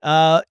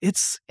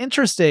 It's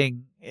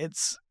interesting.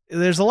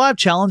 There's a lot of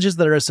challenges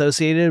that are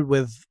associated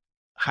with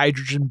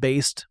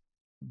hydrogen-based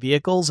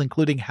vehicles,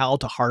 including how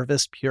to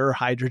harvest pure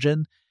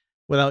hydrogen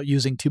without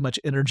using too much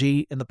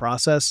energy in the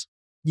process.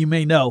 You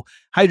may know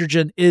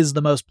hydrogen is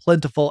the most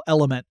plentiful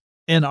element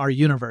in our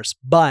universe,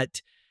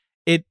 but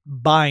it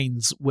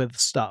binds with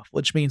stuff,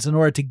 which means in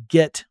order to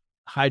get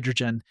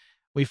hydrogen,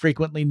 we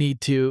frequently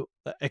need to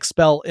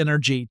expel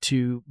energy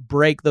to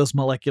break those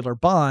molecular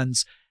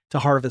bonds to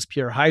harvest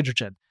pure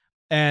hydrogen.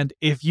 And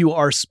if you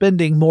are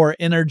spending more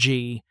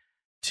energy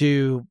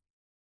to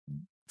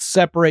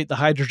separate the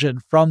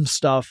hydrogen from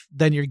stuff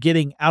than you're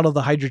getting out of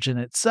the hydrogen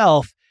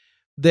itself,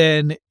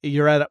 then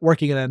you're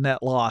working at a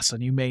net loss,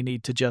 and you may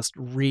need to just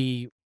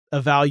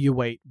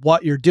reevaluate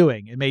what you're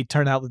doing. It may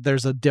turn out that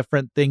there's a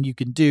different thing you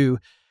can do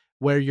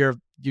where you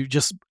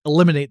just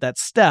eliminate that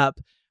step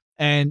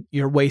and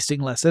you're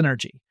wasting less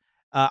energy.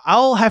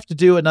 I'll have to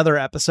do another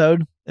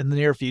episode in the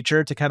near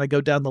future to kind of go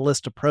down the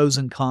list of pros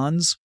and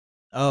cons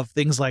of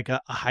things like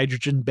a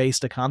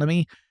hydrogen-based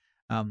economy.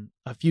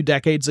 A few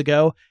decades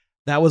ago,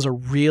 that was a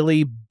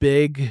really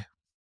big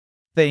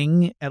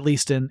thing, at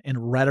least in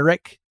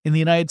rhetoric in the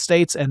United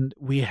States, and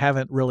we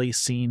haven't really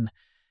seen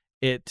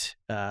it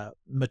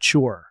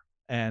mature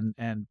and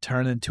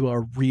turn into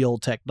a real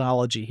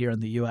technology here in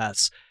the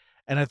U.S.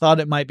 And I thought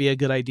it might be a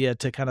good idea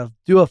to kind of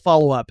do a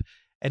follow-up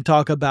and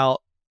talk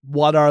about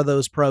what are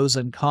those pros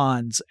and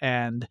cons,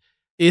 and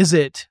is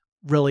it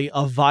really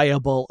a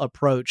viable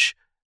approach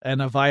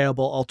and a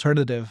viable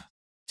alternative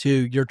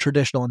to your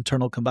traditional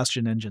internal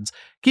combustion engines.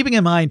 Keeping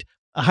in mind,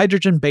 a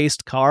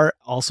hydrogen-based car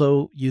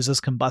also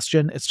uses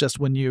combustion. It's just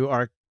when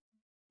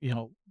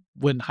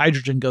when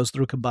hydrogen goes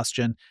through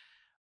combustion,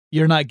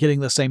 you're not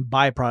getting the same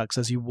byproducts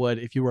as you would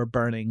if you were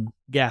burning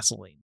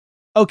gasoline.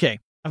 Okay,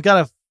 I've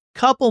got a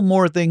couple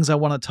more things I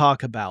want to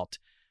talk about,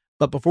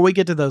 But before we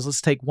get to those, let's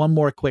take one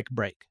more quick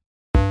break.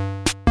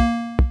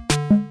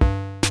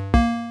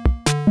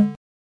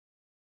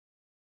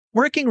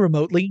 Working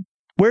remotely,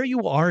 where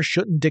you are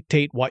shouldn't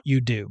dictate what you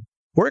do.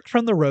 Work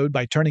from the road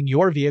by turning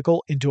your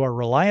vehicle into a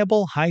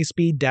reliable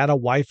high-speed data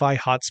Wi-Fi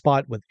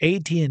hotspot with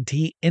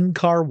AT&T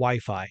in-car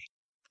Wi-Fi.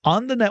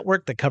 On the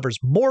network that covers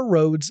more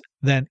roads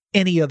than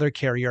any other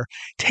carrier,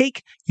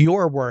 take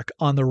your work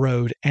on the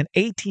road and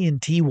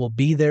AT&T will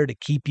be there to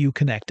keep you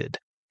connected.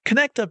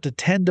 Connect up to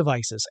 10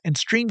 devices and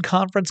stream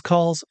conference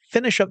calls,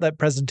 finish up that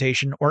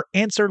presentation, or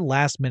answer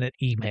last-minute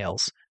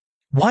emails.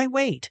 Why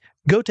wait?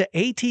 Go to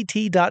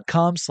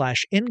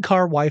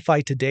att.com/in-car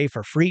Wi-Fi today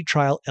for free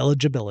trial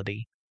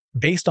eligibility.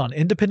 Based on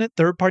independent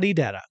third-party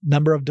data,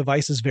 number of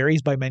devices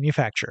varies by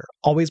manufacturer.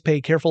 Always pay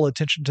careful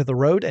attention to the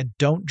road and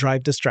don't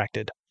drive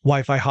distracted.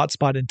 Wi-Fi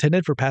hotspot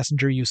intended for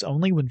passenger use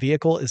only when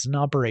vehicle is in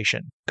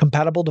operation.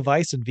 Compatible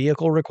device and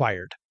vehicle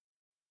required.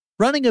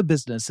 Running a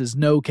business is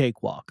no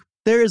cakewalk.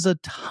 There is a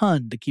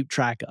ton to keep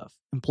track of.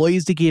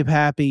 Employees to keep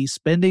happy,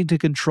 spending to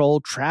control,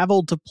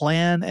 travel to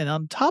plan, and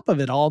on top of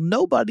it all,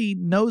 nobody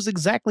knows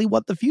exactly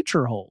what the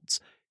future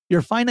holds.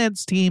 Your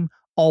finance team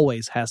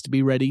always has to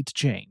be ready to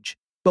change.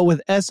 But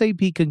with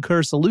SAP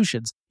Concur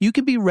Solutions, you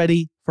can be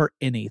ready for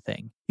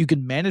anything. You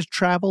can manage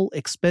travel,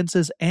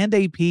 expenses, and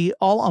AP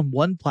all on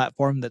one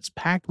platform that's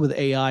packed with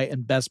AI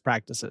and best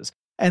practices,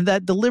 and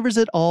that delivers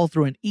it all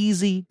through an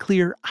easy,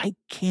 clear, I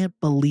can't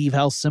believe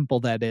how simple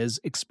that is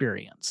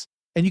experience.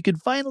 And you can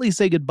finally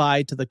say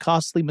goodbye to the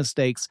costly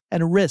mistakes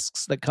and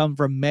risks that come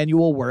from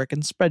manual work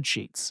and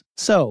spreadsheets.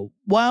 So,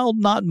 while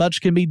not much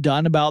can be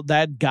done about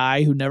that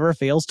guy who never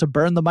fails to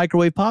burn the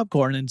microwave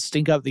popcorn and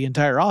stink up the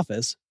entire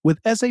office, with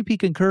SAP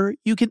Concur,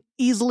 you can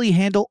easily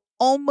handle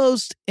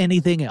almost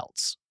anything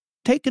else.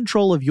 Take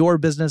control of your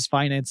business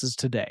finances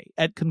today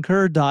at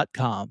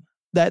concur.com.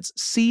 That's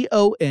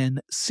CONCUR.com.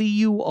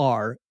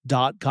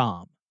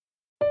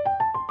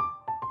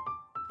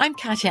 I'm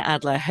Katya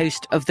Adler,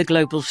 host of The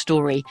Global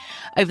Story.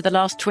 Over the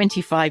last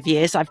 25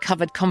 years, I've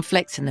covered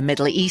conflicts in the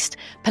Middle East,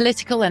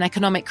 political and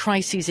economic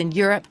crises in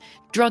Europe,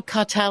 drug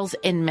cartels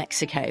in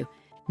Mexico.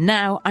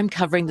 Now I'm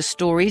covering the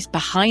stories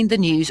behind the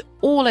news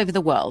all over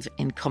the world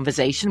in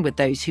conversation with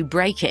those who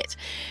break it.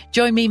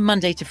 Join me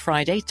Monday to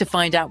Friday to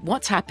find out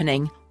what's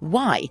happening,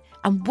 why,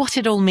 and what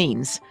it all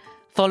means.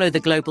 Follow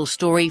The Global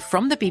Story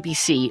from the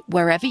BBC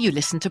wherever you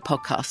listen to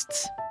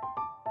podcasts.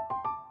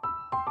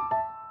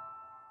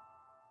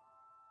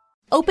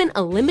 Open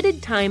a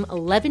limited-time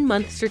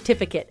 11-month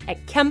certificate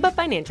at Kemba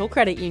Financial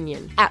Credit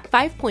Union. At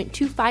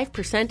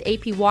 5.25%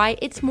 APY,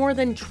 it's more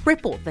than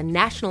triple the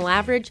national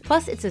average,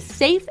 plus it's a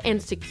safe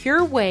and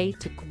secure way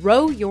to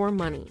grow your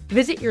money.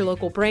 Visit your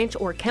local branch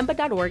or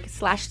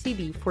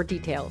kemba.org/cb for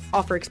details.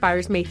 Offer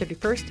expires May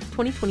 31st,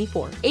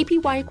 2024.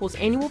 APY equals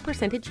annual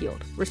percentage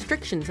yield.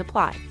 Restrictions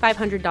apply.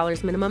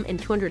 $500 minimum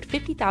and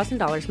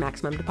 $250,000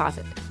 maximum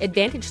deposit.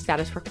 Advantage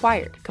status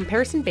required.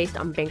 Comparison based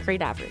on bank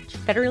rate average.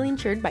 Federally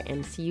insured by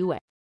NCUA.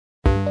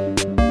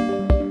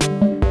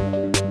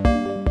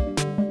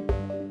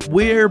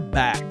 We're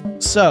back.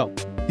 So,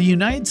 the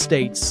United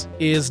States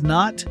is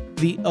not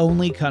the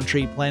only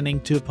country planning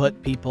to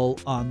put people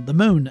on the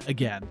moon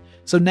again.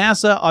 So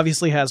NASA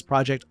obviously has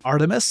Project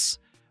Artemis.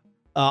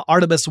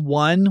 Artemis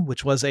 1,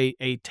 which was a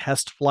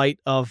test flight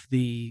of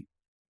the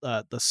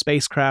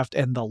spacecraft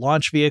and the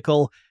launch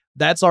vehicle,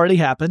 that's already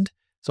happened.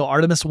 So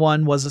Artemis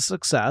 1 was a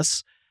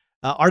success.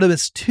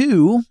 Artemis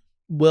 2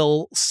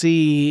 will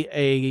see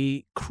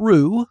a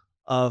crew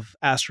of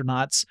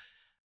astronauts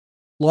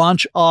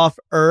launch off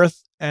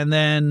Earth and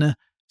then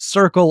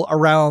circle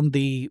around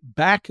the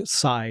back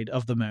side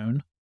of the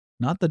moon,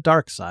 not the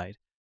dark side,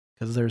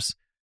 because there's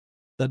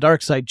the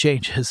dark side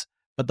changes,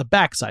 but the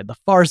back side, the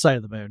far side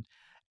of the moon,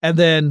 and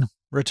then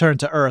return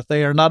to Earth.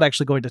 They are not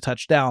actually going to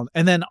touch down.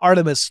 And then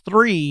Artemis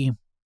 3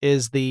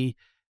 is the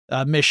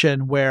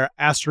mission where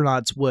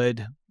astronauts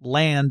would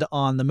land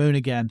on the moon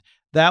again.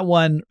 That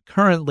one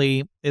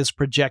currently is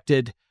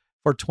projected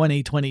for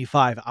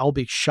 2025. I'll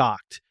be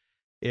shocked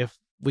if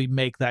we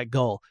make that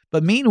goal.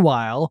 But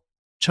meanwhile,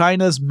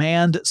 China's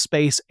Manned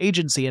Space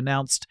Agency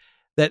announced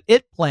that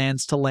it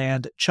plans to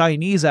land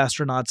Chinese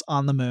astronauts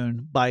on the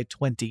moon by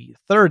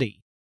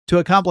 2030. To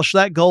accomplish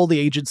that goal, the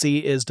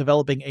agency is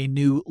developing a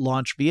new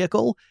launch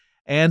vehicle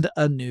and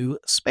a new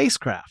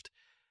spacecraft.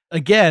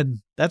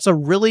 Again, that's a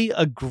really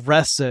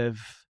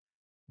aggressive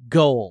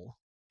goal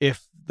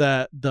if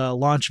the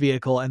launch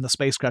vehicle and the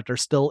spacecraft are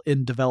still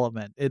in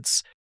development.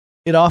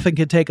 It often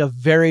can take a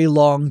very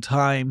long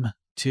time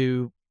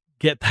to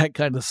get that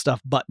kind of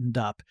stuff buttoned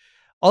up.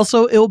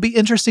 Also, it will be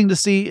interesting to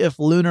see if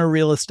lunar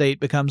real estate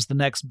becomes the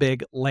next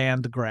big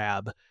land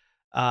grab.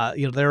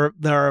 There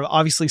are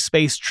obviously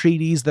space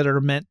treaties that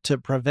are meant to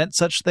prevent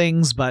such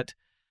things, but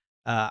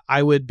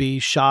I would be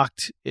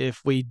shocked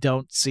if we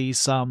don't see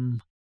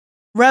some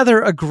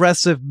rather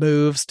aggressive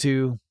moves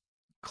to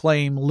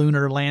claim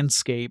lunar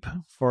landscape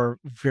for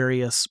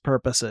various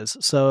purposes.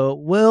 So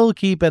we'll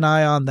keep an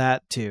eye on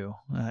that too.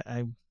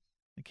 I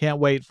can't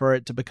wait for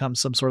it to become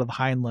some sort of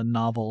Heinlein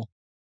novel.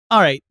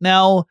 All right,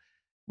 now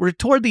we're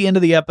toward the end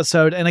of the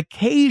episode, and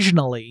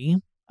occasionally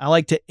I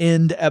like to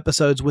end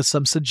episodes with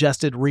some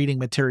suggested reading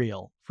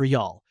material for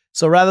y'all.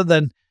 So rather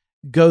than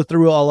go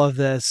through all of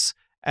this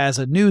as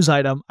a news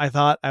item, I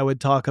thought I would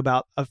talk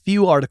about a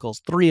few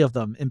articles, 3 of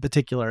them in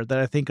particular, that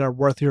I think are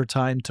worth your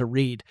time to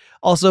read.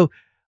 Also,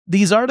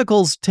 these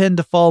articles tend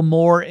to fall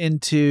more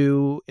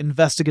into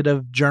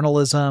investigative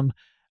journalism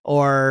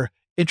or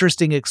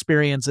interesting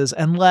experiences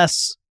and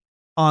less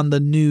on the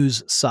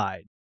news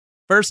side.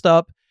 First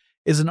up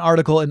is an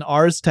article in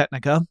Ars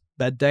Technica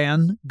by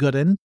Dan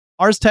Gooden.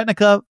 Ars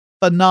Technica,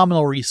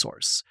 phenomenal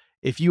resource.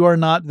 If you are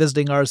not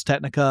visiting Ars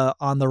Technica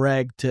on the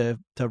reg to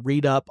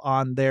read up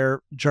on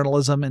their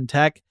journalism and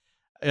tech,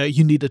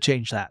 you need to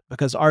change that,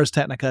 because Ars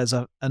Technica is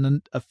a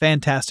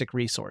fantastic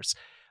resource.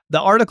 The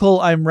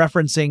article I'm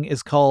referencing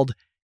is called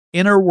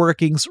Inner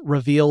Workings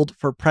Revealed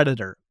for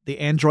Predator, the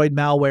Android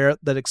malware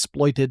that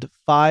exploited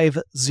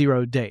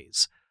 50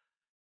 days.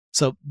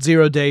 So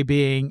 0 day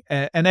being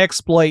an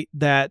exploit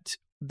that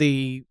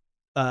the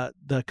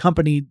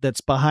company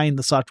that's behind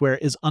the software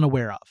is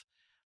unaware of,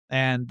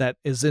 and that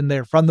is in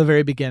there from the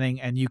very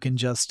beginning. And you can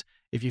just,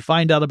 if you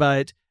find out about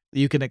it,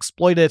 you can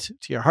exploit it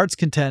to your heart's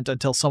content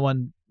until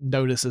someone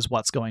notices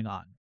what's going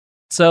on.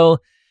 So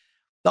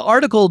the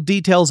article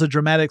details a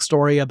dramatic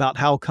story about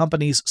how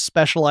companies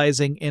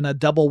specializing in a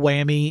double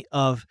whammy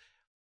of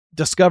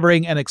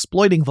discovering and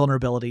exploiting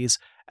vulnerabilities,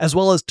 as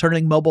well as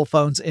turning mobile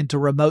phones into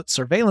remote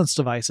surveillance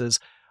devices,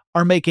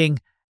 are making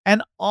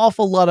an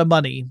awful lot of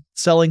money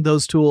selling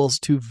those tools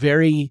to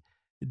very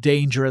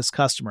dangerous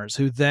customers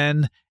who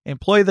then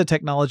employ the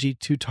technology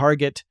to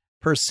target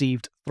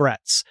perceived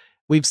threats.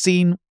 We've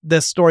seen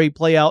this story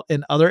play out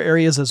in other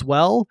areas as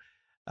well.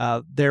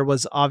 There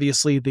was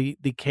obviously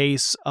the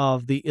case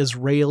of the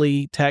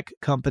Israeli tech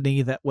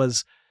company that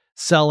was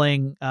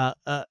selling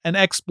an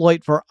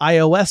exploit for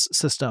iOS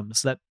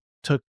systems that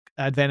took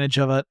advantage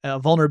of a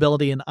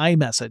vulnerability in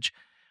iMessage.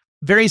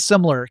 Very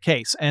similar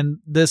case. And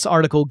this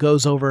article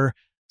goes over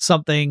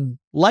something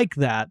like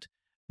that,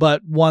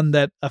 but one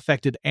that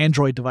affected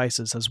Android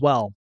devices as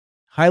well.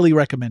 Highly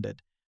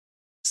recommended.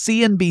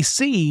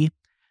 CNBC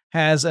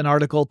has an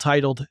article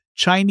titled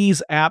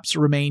Chinese Apps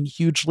Remain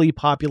Hugely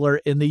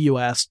Popular in the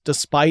US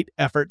Despite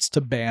Efforts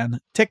to Ban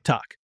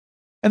TikTok.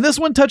 And this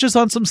one touches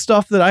on some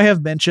stuff that I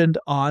have mentioned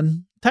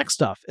on Tech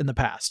Stuff in the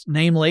past.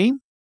 Namely,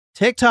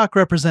 TikTok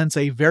represents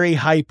a very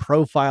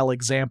high-profile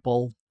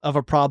example of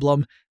a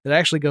problem that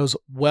actually goes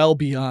well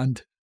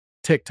beyond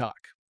TikTok.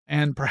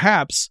 And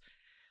perhaps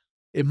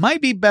it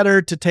might be better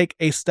to take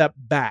a step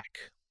back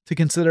to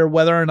consider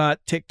whether or not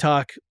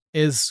TikTok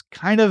is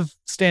kind of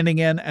standing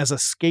in as a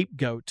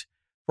scapegoat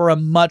for a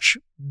much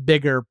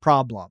bigger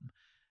problem.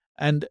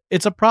 And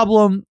it's a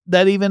problem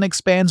that even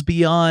expands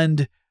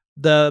beyond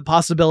the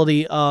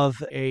possibility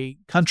of a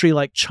country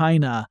like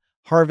China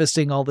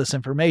harvesting all this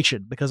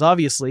information, because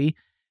obviously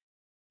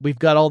we've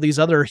got all these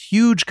other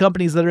huge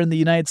companies that are in the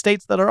United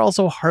States that are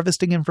also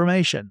harvesting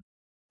information.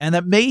 And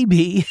that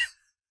maybe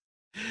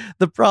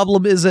the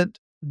problem isn't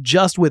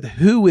just with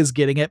who is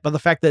getting it, but the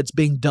fact that it's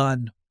being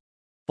done,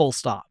 full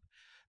stop.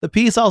 The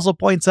piece also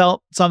points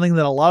out something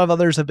that a lot of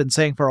others have been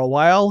saying for a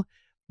while,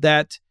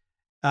 that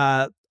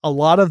a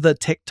lot of the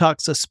TikTok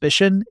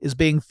suspicion is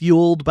being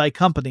fueled by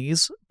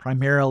companies,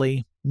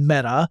 primarily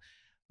Meta,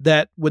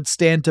 that would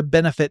stand to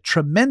benefit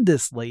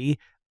tremendously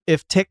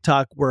if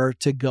TikTok were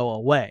to go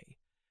away.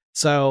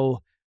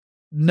 So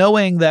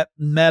knowing that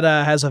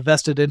Meta has a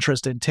vested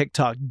interest in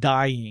TikTok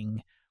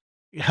dying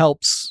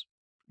helps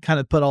kind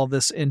of put all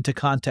this into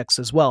context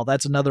as well.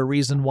 That's another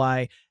reason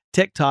why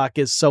TikTok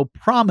is so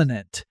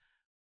prominent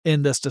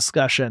in this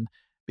discussion,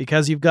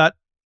 because you've got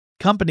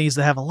companies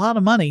that have a lot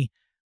of money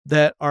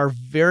that are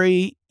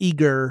very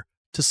eager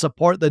to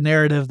support the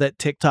narrative that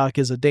TikTok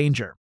is a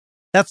danger.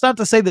 That's not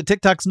to say that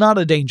TikTok's not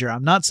a danger.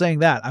 I'm not saying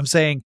that. I'm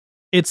saying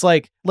it's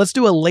like, let's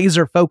do a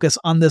laser focus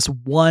on this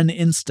one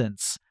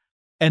instance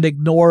and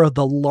ignore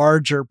the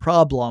larger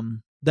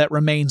problem that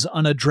remains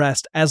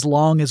unaddressed as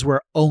long as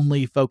we're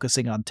only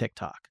focusing on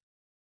TikTok.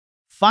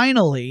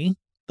 Finally,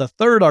 the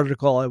third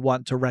article I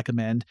want to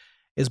recommend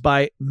is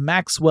by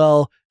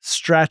Maxwell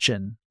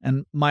Strachan.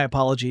 And my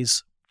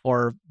apologies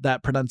for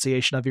that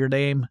pronunciation of your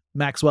name,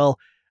 Maxwell.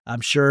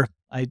 I'm sure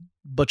I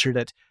butchered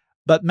it.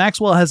 But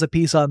Maxwell has a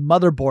piece on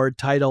Motherboard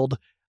titled,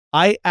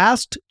 I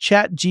asked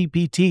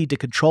ChatGPT to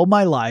control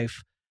my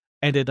life,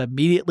 and it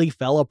immediately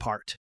fell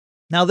apart.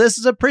 Now, this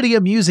is a pretty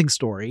amusing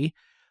story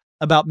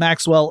about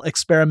Maxwell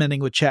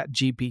experimenting with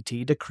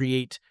ChatGPT to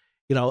create,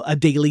 a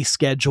daily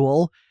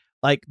schedule.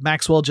 Like,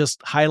 Maxwell just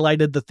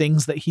highlighted the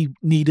things that he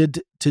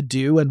needed to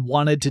do and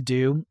wanted to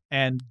do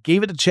and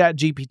gave it to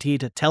ChatGPT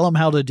to tell him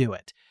how to do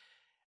it.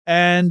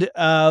 And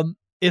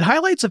it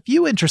highlights a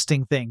few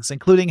interesting things,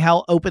 including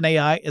how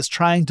OpenAI is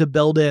trying to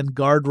build in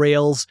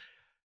guardrails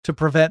to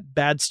prevent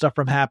bad stuff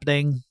from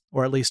happening,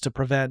 or at least to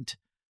prevent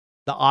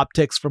the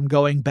optics from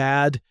going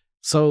bad.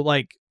 So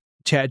like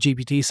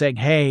ChatGPT saying,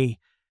 hey,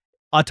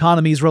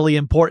 autonomy is really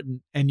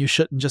important and you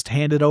shouldn't just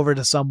hand it over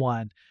to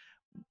someone,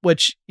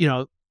 which,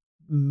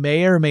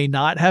 may or may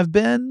not have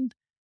been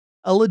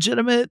a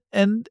legitimate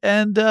and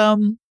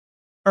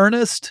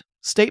earnest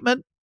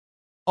statement,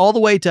 all the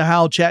way to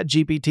how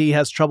ChatGPT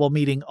has trouble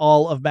meeting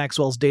all of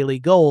Maxwell's daily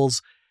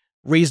goals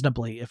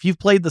reasonably. If you've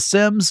played The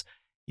Sims,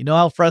 you know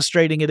how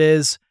frustrating it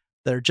is.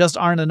 There just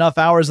aren't enough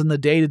hours in the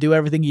day to do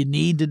everything you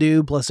need to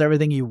do, plus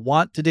everything you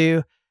want to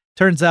do.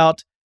 Turns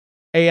out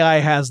AI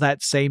has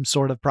that same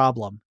sort of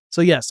problem.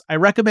 So yes, I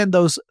recommend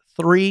those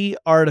 3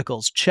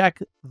 articles. Check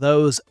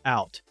those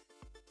out.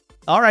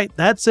 All right,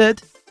 that's it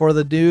for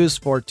the news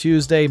for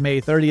Tuesday, May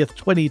 30th,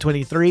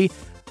 2023.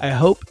 I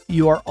hope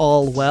you are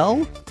all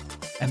well,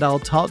 and I'll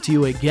talk to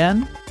you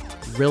again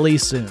really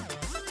soon.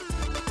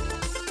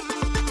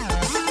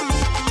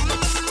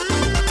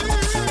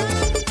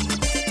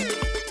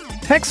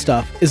 Tech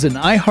Stuff is an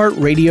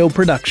iHeartRadio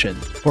production.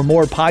 For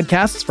more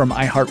podcasts from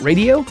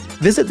iHeartRadio,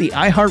 visit the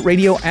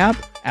iHeartRadio app,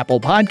 Apple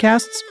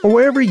Podcasts, or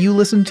wherever you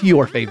listen to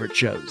your favorite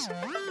shows.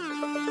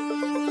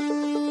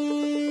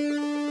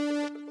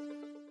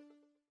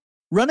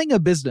 Running a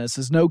business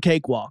is no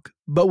cakewalk,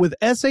 but with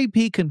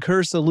SAP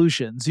Concur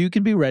Solutions, you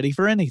can be ready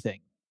for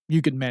anything.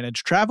 You can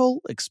manage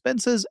travel,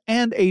 expenses,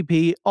 and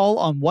AP all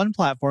on one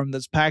platform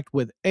that's packed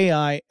with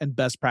AI and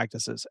best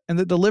practices, and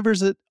that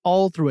delivers it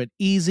all through an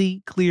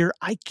easy, clear,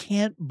 I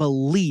can't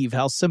believe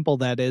how simple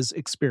that is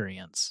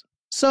experience.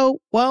 So,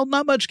 while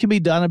not much can be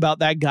done about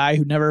that guy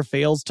who never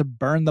fails to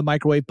burn the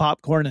microwave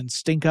popcorn and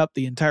stink up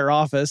the entire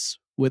office,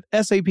 with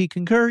SAP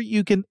Concur,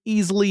 you can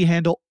easily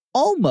handle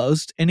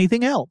almost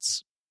anything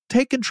else.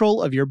 Take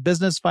control of your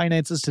business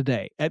finances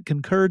today at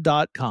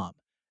concur.com.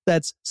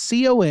 That's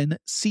CONCUR.com.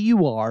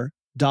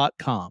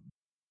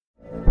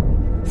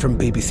 From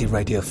BBC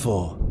Radio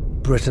 4,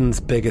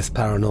 Britain's biggest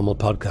paranormal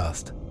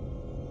podcast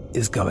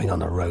is going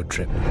on a road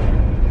trip.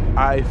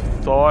 I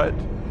thought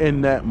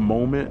in that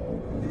moment,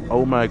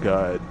 oh my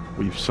God,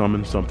 we've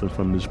summoned something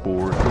from this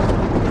board.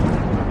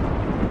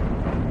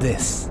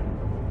 This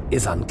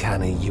is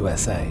Uncanny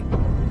USA.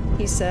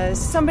 He says,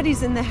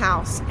 somebody's in the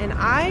house, and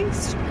I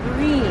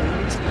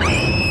screamed.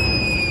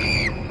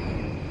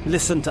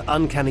 Listen to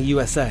Uncanny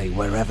USA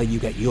wherever you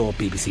get your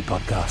BBC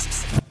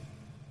podcasts,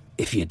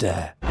 if you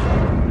dare.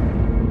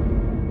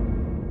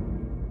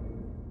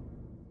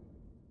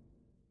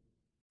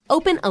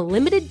 Open a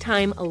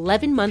limited-time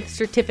 11-month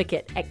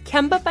certificate at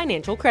Kemba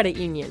Financial Credit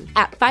Union.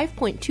 At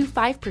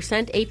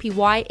 5.25%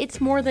 APY,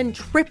 it's more than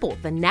triple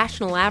the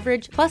national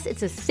average, plus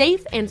it's a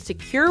safe and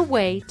secure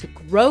way to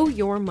grow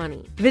your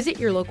money. Visit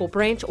your local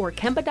branch or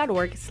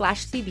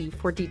kemba.org/cb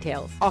for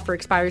details. Offer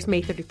expires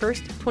May 31st,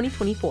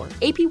 2024.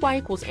 APY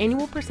equals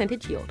annual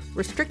percentage yield.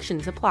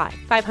 Restrictions apply.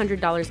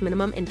 $500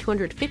 minimum and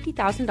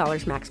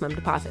 $250,000 maximum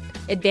deposit.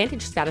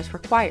 Advantage status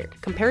required.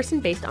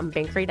 Comparison based on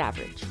bank rate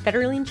average.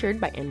 Federally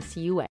insured by NCUA.